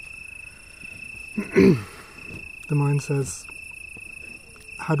 mm-hmm. the mind says,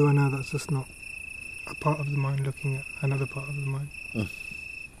 how do I know that's just not a part of the mind looking at another part of the mind?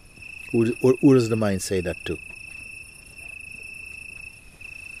 Who does the mind say that to?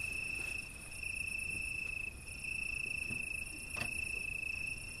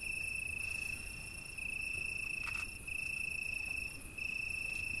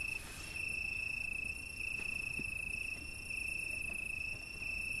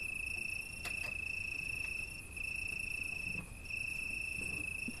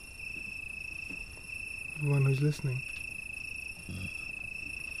 The one who's listening.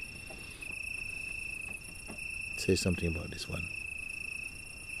 Say something about this one.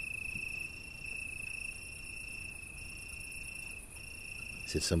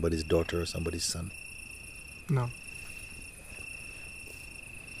 Is it somebody's daughter or somebody's son? No.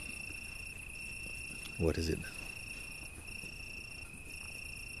 What is it?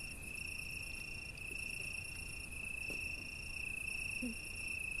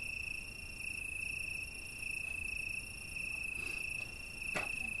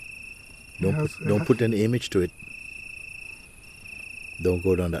 Don't put an image to it. Don't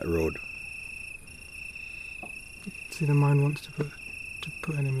go down that road. See, the mind wants to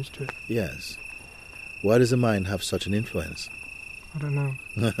put an image to it. Yes. Why does the mind have such an influence? I don't know.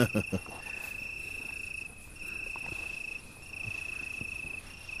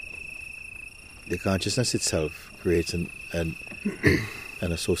 The consciousness itself creates an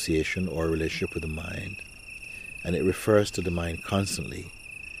association or a relationship with the mind, and it refers to the mind constantly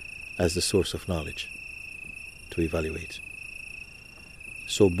as the source of knowledge to evaluate.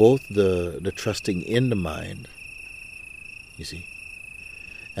 So both the trusting in the mind, you see,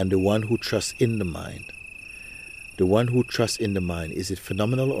 and the one who trusts in the mind. The one who trusts in the mind, is it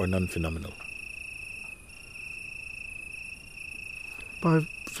phenomenal or non-phenomenal? By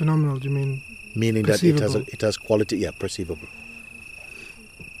phenomenal, do you mean meaning perceivable? That it has quality, yeah, perceivable.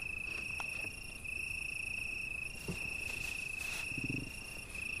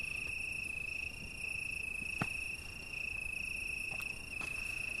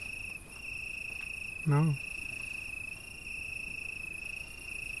 No.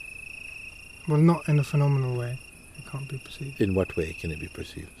 Well, not in a phenomenal way. It can't be perceived. In what way can it be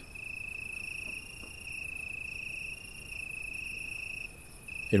perceived?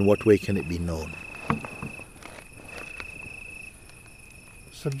 In what way can it be known?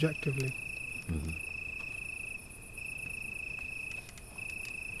 Subjectively. Mm-hmm.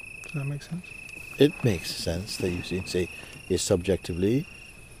 Does that make sense? It makes sense that you say is subjectively.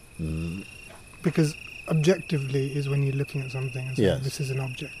 Because objectively is when you're looking at something and saying, yes, this is an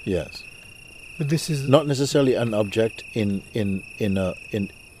object. Yes. But this is not necessarily an object in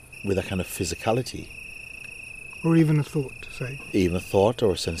with a kind of physicality. Or even a thought, say. Even a thought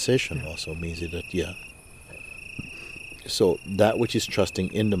or a sensation also means that, yeah. So that which is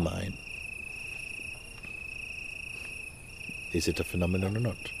trusting in the mind, is it a phenomenon or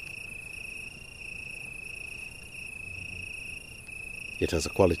not? It has a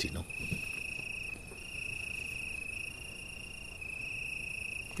quality, no?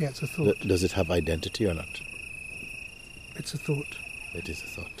 Yeah, it's a thought. Does it have identity or not? It's a thought. It is a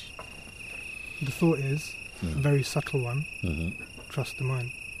thought. The thought is a very subtle one. Mm-hmm. Trust the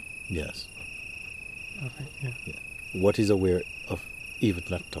mind. Yes. Okay, yeah. What is aware of even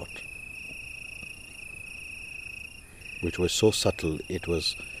that thought? Which was so subtle, it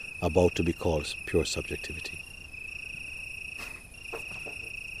was about to be called pure subjectivity.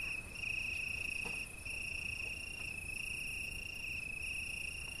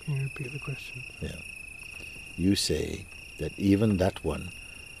 Can you repeat the question? Yeah. You say that even that one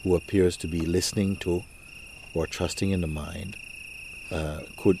who appears to be listening to or trusting in the mind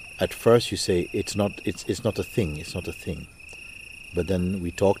could, at first you say it's not a thing, but then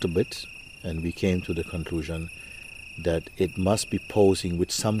we talked a bit and we came to the conclusion that it must be posing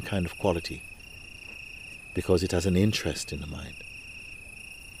with some kind of quality because it has an interest in the mind.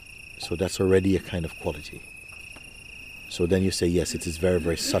 So that's already a kind of quality. So then you say, yes, it is very,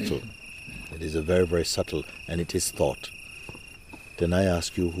 very subtle. It is a very, very subtle, and it is thought. Then I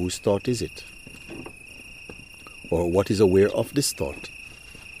ask you, whose thought is it? Or what is aware of this thought?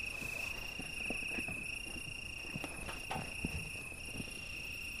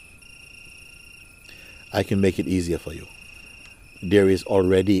 I can make it easier for you. There is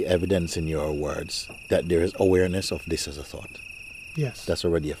already evidence in your words that there is awareness of this as a thought. Yes. That's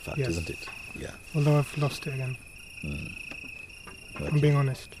already a fact, yes. Isn't it? Yeah. Although I've lost it again. Okay. I'm being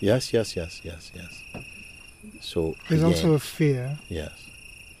honest. Yes. So there's again, also a fear. Yes.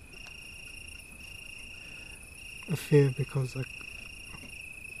 A fear because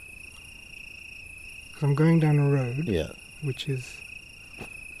I'm going down a road. Yeah. Which is.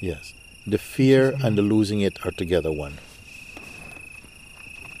 Yes. The fear and the losing it are together one.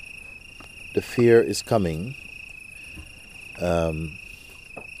 The fear is coming, and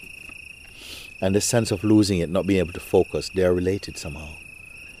the sense of losing it, not being able to focus, they are related somehow.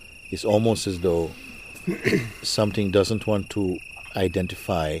 It's almost as though something doesn't want to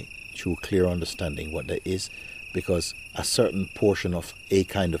identify through clear understanding what there is, because a certain portion of a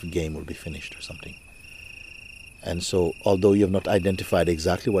kind of game will be finished or something. And so, although you have not identified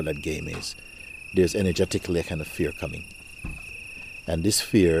exactly what that game is, there's energetically a kind of fear coming. And this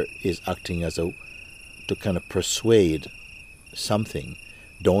fear is acting as to kind of persuade something,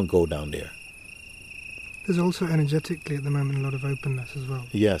 don't go down there. There's also energetically at the moment a lot of openness as well.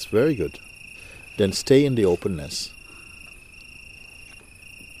 Yes, very good. Then stay in the openness.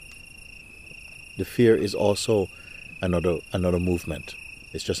 The fear is also another movement.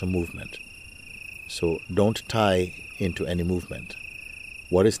 It's just a movement. So don't tie into any movement.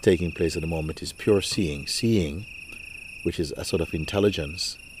 What is taking place at the moment is pure seeing. Seeing, which is a sort of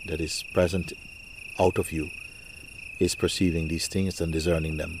intelligence that is present out of you, is perceiving these things and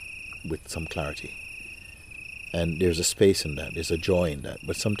discerning them with some clarity. And there's a space in that, there's a joy in that.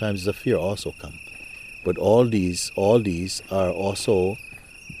 But sometimes the fear also comes. But all these are also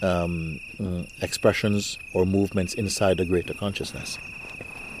expressions or movements inside the greater consciousness.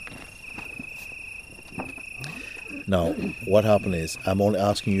 Now, what happened is, I'm only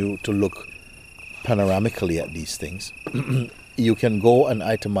asking you to look panoramically at these things. You can go and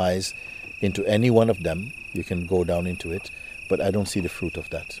itemize into any one of them. You can go down into it. But I don't see the fruit of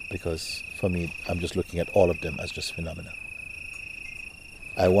that, because for me, I'm just looking at all of them as just phenomena.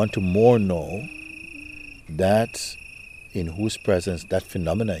 I want to more know that in whose presence that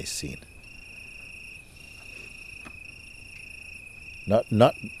phenomena is seen. Not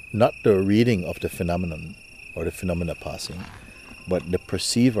the reading of the phenomenon or the phenomena passing, but the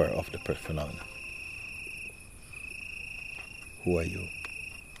perceiver of the phenomena. Who are you?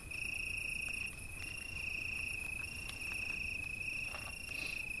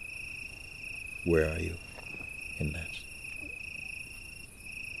 Where are you in that?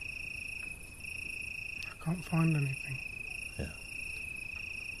 I can't find anything. Yeah.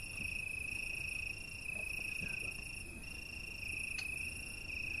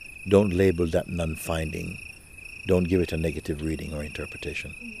 Don't label that non-finding. Don't give it a negative reading or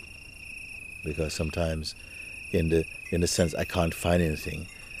interpretation. Because sometimes in the sense I can't find anything,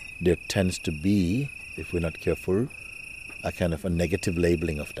 there tends to be, if we're not careful, a kind of a negative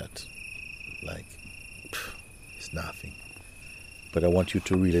labeling of that. Like, it's nothing. But I want you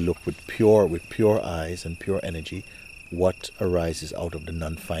to really look with pure eyes and pure energy, what arises out of the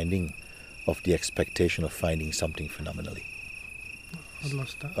non-finding of the expectation of finding something phenomenally. I'd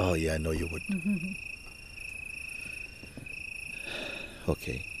lost that. Oh yeah, I know you would.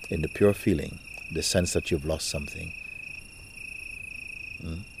 Okay, in the pure feeling, the sense that you've lost something.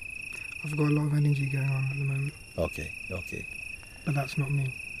 I've got a lot of energy going on at the moment. Okay. But that's not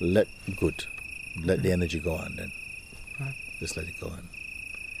me. Let the energy go on then. Right. Just let it go on.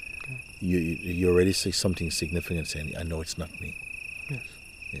 Okay. You already say something significant saying, I know it's not me. Yes.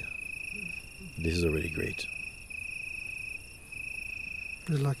 Yeah. This is already great.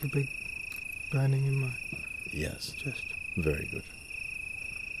 There's like a big burning in my Yes. chest. Very good.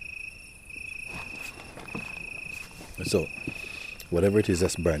 So, whatever it is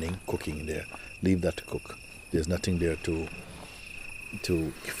that's burning, cooking there, leave that to cook. There's nothing there to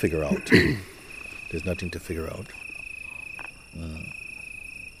figure out. There's nothing to figure out.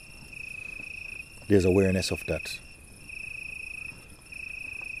 There's awareness of that.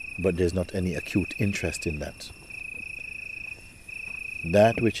 But there's not any acute interest in that.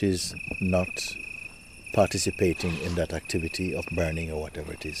 That which is not participating in that activity of burning or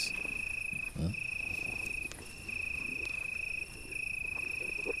whatever it is.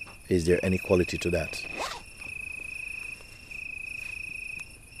 Is there any quality to that?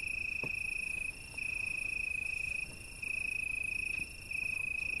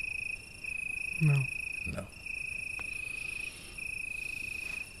 No. No.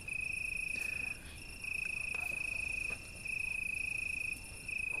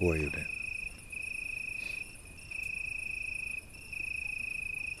 Who are you then?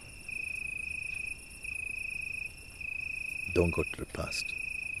 Don't go to the past.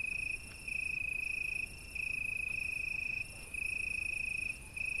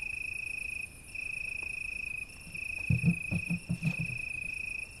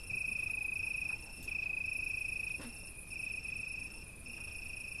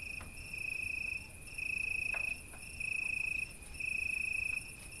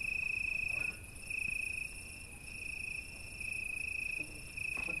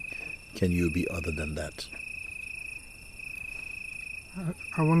 Can you be other than that?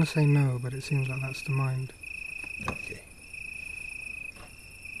 I want to say no, but it seems like that's the mind. Okay.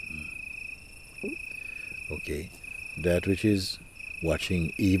 Okay. That which is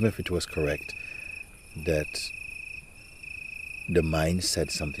watching, even if it was correct, that the mind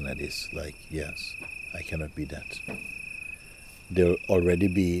said something like this, like, yes, I cannot be that. There will already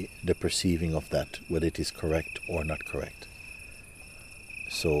be the perceiving of that, whether it is correct or not correct.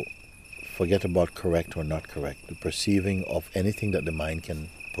 So, forget about correct or not correct. The perceiving of anything that the mind can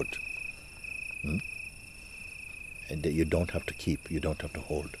put. And that you don't have to keep, you don't have to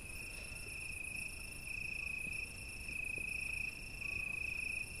hold.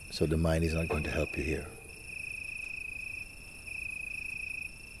 So the mind is not going to help you here.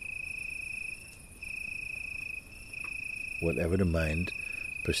 Whatever the mind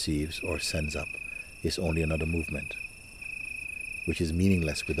perceives or sends up is only another movement, which is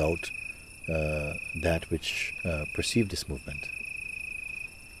meaningless without that which perceived this movement.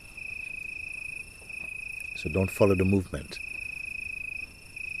 So don't follow the movement.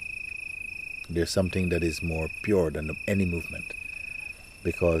 There's something that is more pure than any movement,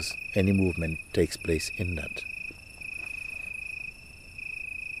 because any movement takes place in that.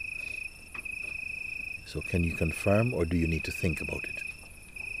 So can you confirm, or do you need to think about it?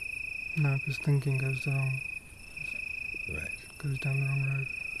 No, because thinking goes the wrong. Right. Goes down the wrong road.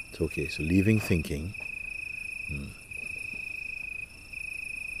 It's okay. So leaving thinking.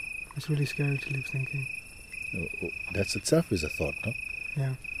 It's really scary to leave thinking. That itself is a thought, no?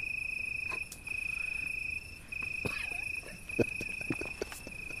 Yeah.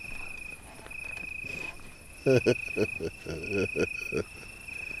 There's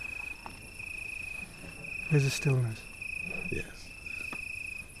a stillness. Yes.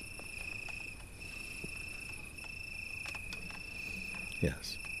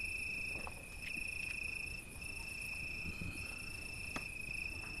 Yes.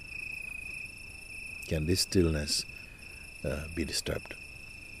 Can this stillness be disturbed?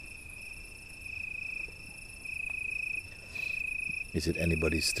 Is it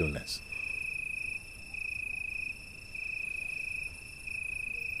anybody's stillness?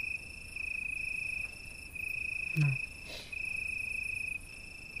 No.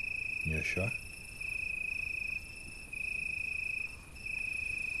 You're sure?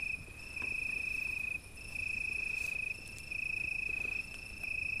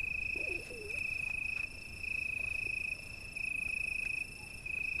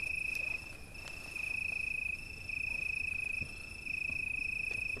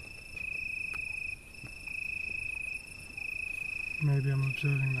 Maybe I'm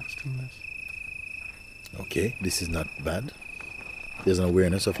observing that stillness. Okay, this is not bad. There's an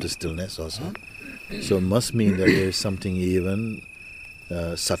awareness of the stillness also. So it must mean that there is something even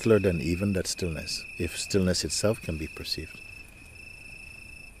subtler than even that stillness, if stillness itself can be perceived.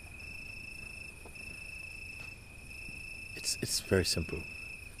 It's very simple.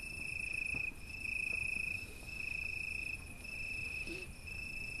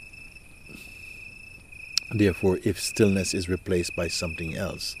 Therefore, if stillness is replaced by something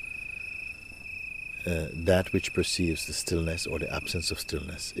else, that which perceives the stillness or the absence of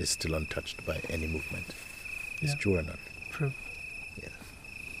stillness is still untouched by any movement. Is true or not? True. Yeah.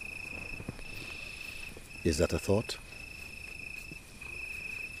 Is that a thought?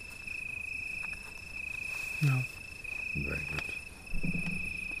 No. Very good.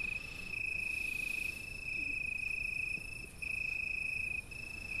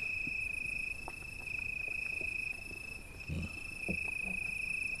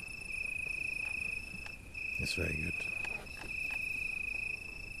 It's very good.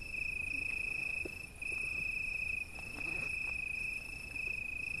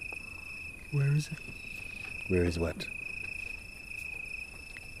 Where is it? Where is what?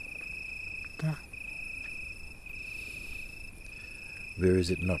 That. Where is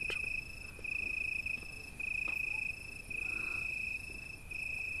it not?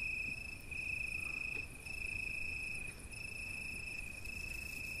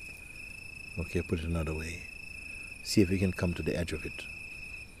 Okay, put it another way. See if we can come to the edge of it.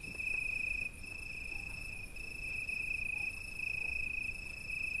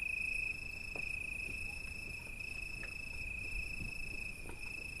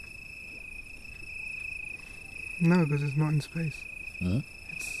 No, because it's not in space. Hmm?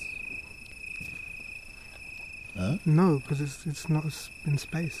 It's Huh? no, because it's not in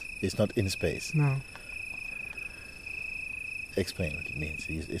space. It's not in space. No, Explain what it means.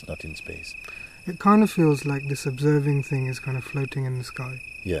 It's not in space. it kind of feels like this observing thing is kind of floating in the sky,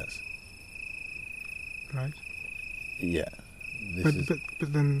 Yes. right? Yeah.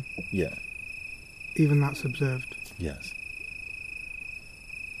 But then Yeah. even that's observed. Yes.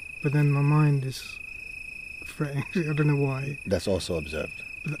 But then my mind is fretting. I don't know why. That's also observed.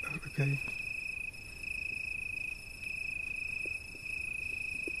 But, okay.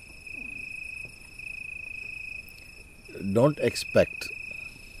 Don't expect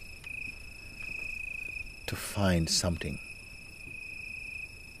to find something.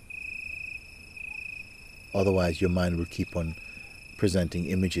 Otherwise, your mind will keep on presenting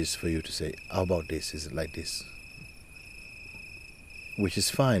images for you to say, how about this? Is it like this? Which is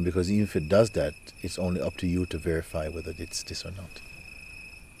fine, because even if it does that, it's only up to you to verify whether it's this or not.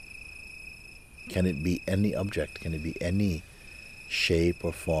 Can it be any object? Can it be any shape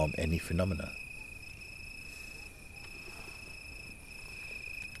or form, any phenomena?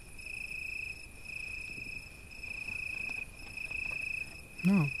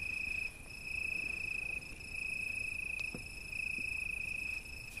 No.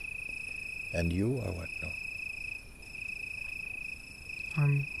 And you or what? No.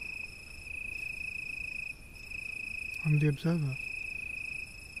 I'm the observer.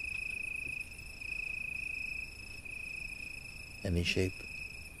 Any shape?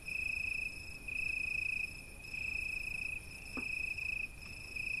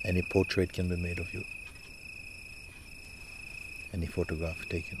 Any portrait can be made of you? Any photograph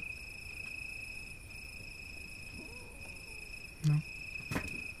taken? No.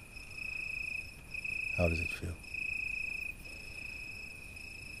 How does it feel?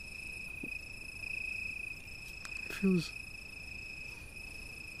 It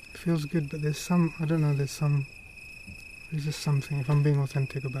feels good, but there's some, I don't know, there's just something, if I'm being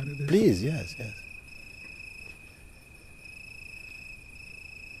authentic about it. Please, yes.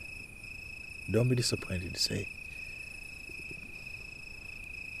 Don't be disappointed. Say.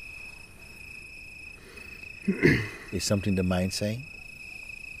 Is something the mind saying?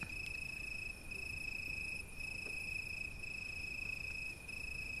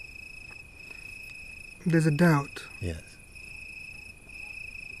 There's a doubt. Yes.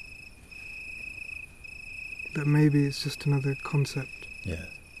 That maybe it's just another concept. Yes.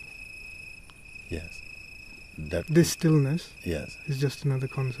 Yes. That this stillness. Yes. Is just another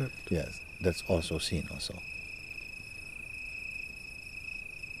concept. Yes. That's also seen also.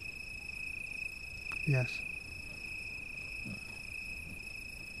 Yes.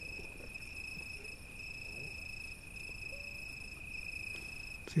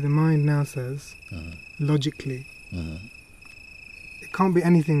 See, the mind now says, logically, it can't be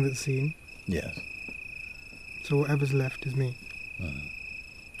anything that's seen. Yes. So whatever's left is me.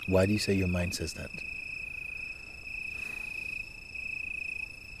 Why do you say your mind says that?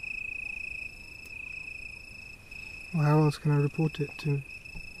 Well, how else can I report it to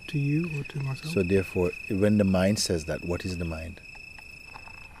you or to myself? So therefore, when the mind says that, what is the mind?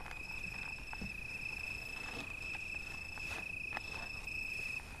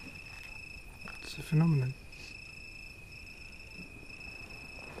 It's a phenomenon.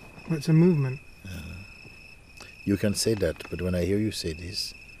 It's a movement. You can say that, but when I hear you say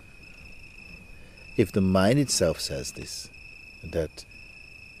this, if the mind itself says this, that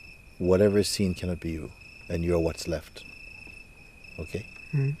whatever is seen cannot be you, and you're what's left, okay?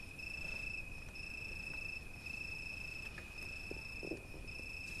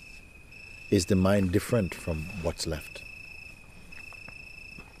 Is the mind different from what's left?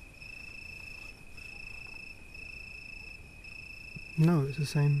 No, it's the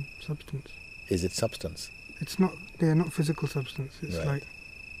same substance. Is it substance? It's not. They're not physical substance. It's Right.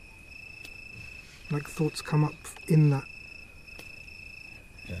 like thoughts come up in that.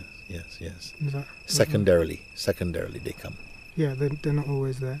 Yes. Is that Secondarily they come. Yeah, they're not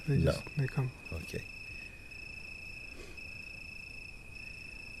always there. They come. Okay.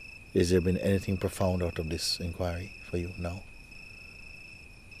 Has there been anything profound out of this inquiry for you now?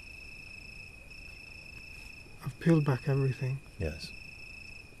 I've peeled back everything. Yes.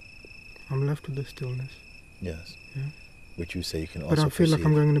 I'm left with the stillness. Yes. Yeah. Which you say you can also But I feel like perceive.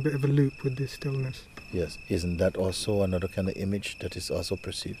 I'm going in a bit of a loop with this stillness. Yes. Isn't that also another kind of image that is also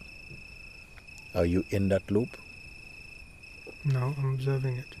perceived? Are you in that loop? No, I'm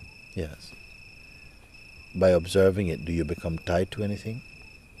observing it. Yes. By observing it, do you become tied to anything?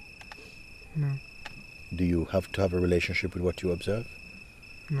 No. Do you have to have a relationship with what you observe?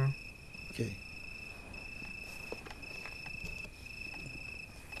 No. Okay.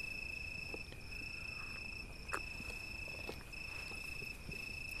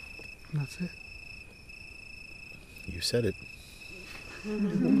 That's it. You said it.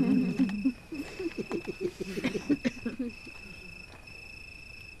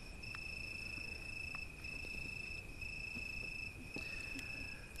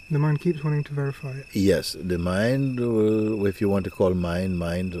 The mind keeps wanting to verify it. Yes, the mind will, if you want to call mind,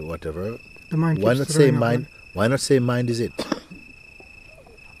 whatever. The mind keeps Why not say throwing up mind? Why not say mind is it?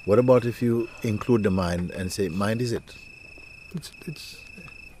 What about if you include the mind and say mind is it? It's.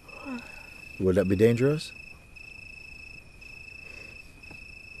 Will that be dangerous?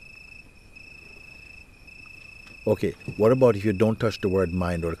 Okay, what about if you don't touch the word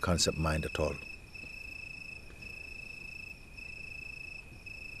mind or the concept mind at all?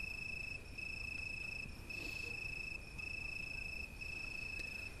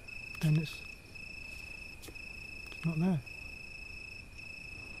 Then it's not there.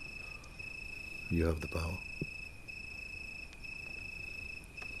 You have the power.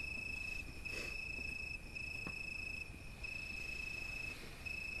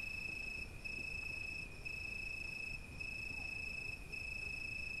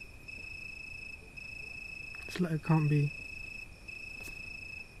 It's like it can't be.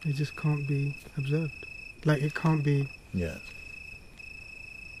 It just can't be observed. Like it can't be. Yes.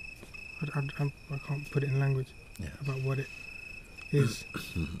 I can't put it in language about what it is.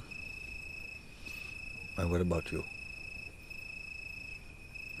 And what about you?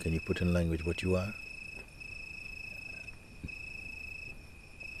 Can you put in language what you are?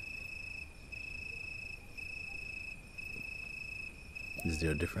 Is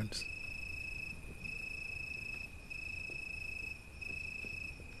there a difference?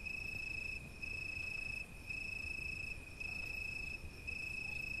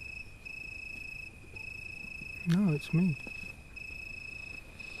 No, it's me.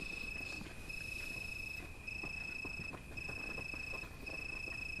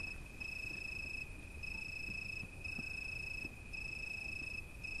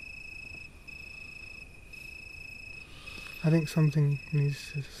 I think something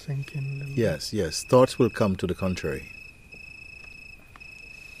needs to sink in a little Yes, yes. Thoughts will come to the contrary.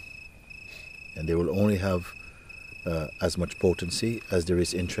 And they will only have as much potency as there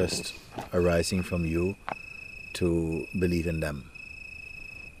is interest arising from you to believe in them.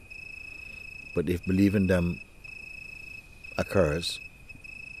 But if believe in them occurs,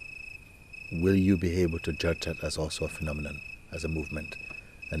 will you be able to judge that as also a phenomenon, as a movement,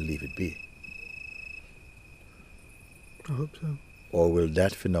 and leave it be? I hope so. Or will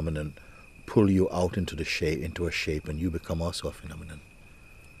that phenomenon pull you out into a shape, and you become also a phenomenon?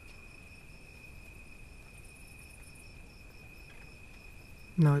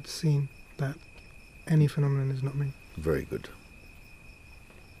 No, it's seen that any phenomenon is not me. Very good.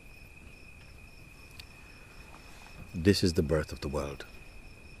 This is the birth of the world.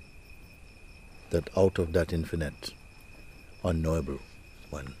 That out of that infinite, unknowable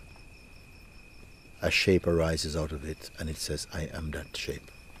one, a shape arises out of it, and it says, I am that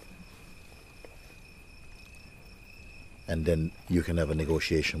shape. And then you can have a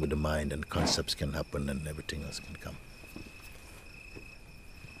negotiation with the mind, and concepts can happen, and everything else can come.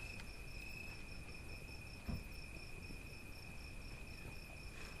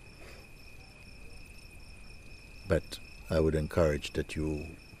 But I would encourage that you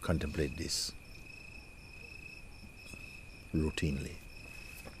contemplate this routinely.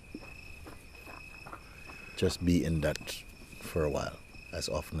 Just be in that for a while, as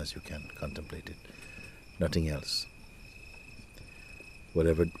often as you can. Contemplate it. Nothing else.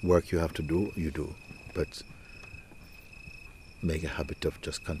 Whatever work you have to do, you do. But make a habit of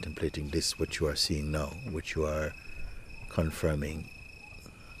just contemplating this, what you are seeing now, which you are confirming,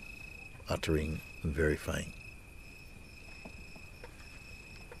 uttering, verifying.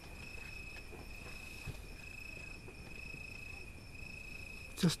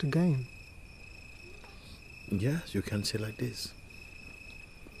 Just a game. Yes, you can say like this.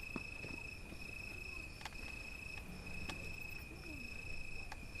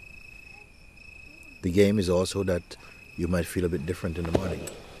 The game is also that you might feel a bit different in the morning.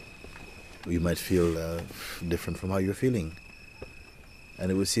 You might feel different from how you're feeling.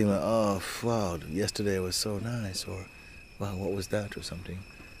 And it would seem like, oh, wow, yesterday was so nice, or wow, what was that, or something.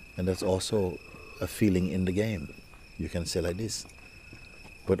 And that's also a feeling in the game. You can say like this.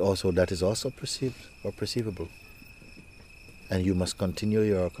 But also that is also perceived or perceivable. And you must continue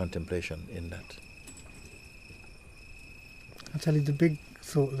your contemplation in that. I'll tell you the big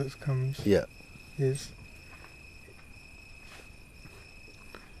thought that comes is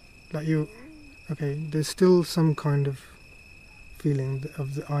that there's still some kind of feeling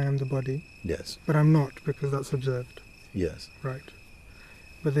of the I am the body. Yes. But I'm not, because that's observed. Yes. Right.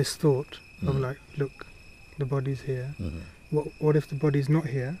 But this thought of like, look, the body's here. Mm-hmm. What if the body's not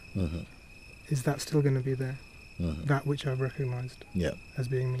here? Mm-hmm. Is that still going to be there? Mm-hmm. That which I've recognized as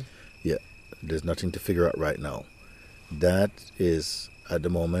being me. Yeah. There's nothing to figure out right now. That is, at the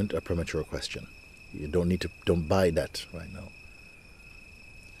moment, a premature question. You don't buy that right now.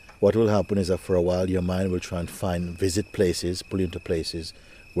 What will happen is that for a while your mind will try and visit places, pull you into places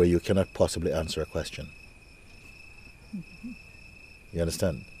where you cannot possibly answer a question. Mm-hmm. You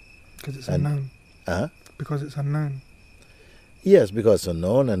understand? Because it's unknown. Because it's unknown. Yes, because it's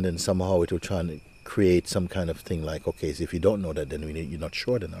unknown, and then somehow it will try and create some kind of thing like, okay, so if you don't know that, then you're not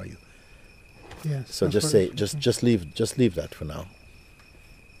sure, then are you? Yes. So just leave that for now.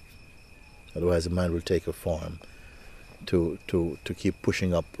 Otherwise, the mind will take a form to keep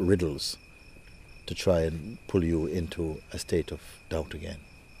pushing up riddles to try and pull you into a state of doubt again.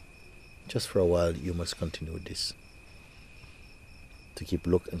 Just for a while, you must continue with this to keep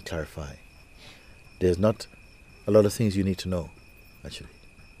look and clarify. There's not a lot of things you need to know, actually.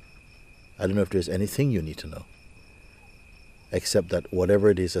 I don't know if there's anything you need to know, except that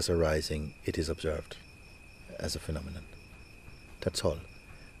whatever it is that's arising, it is observed as a phenomenon. That's all.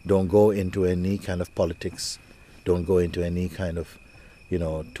 Don't go into any kind of politics. Don't go into any kind of,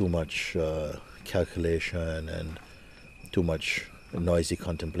 too much calculation and too much noisy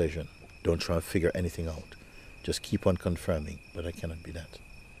contemplation. Don't try and figure anything out. Just keep on confirming, but I cannot be that.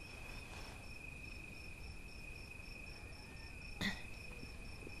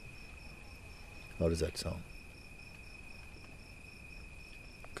 How does that sound?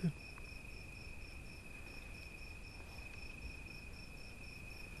 Good.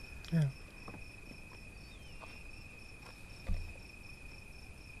 Yeah.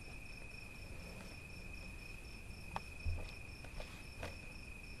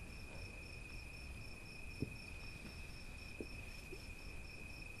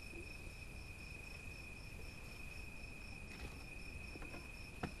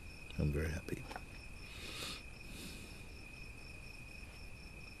 I'm very happy.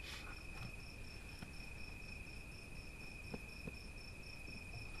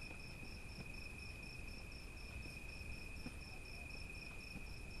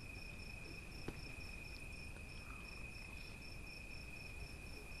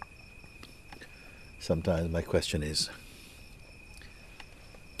 Sometimes my question is,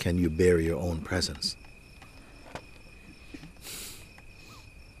 can you bear your own presence?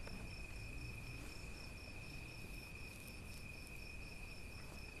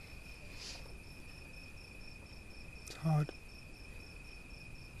 It's hard.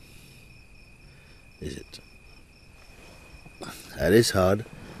 Is it? That is hard,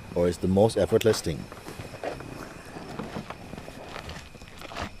 or it's the most effortless thing.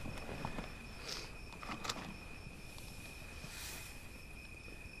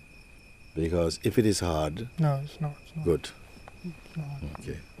 Because if it is hard... No, it's not. It's not. Good. It's not hard.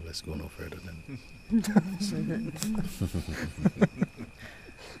 Okay, let's go no further then.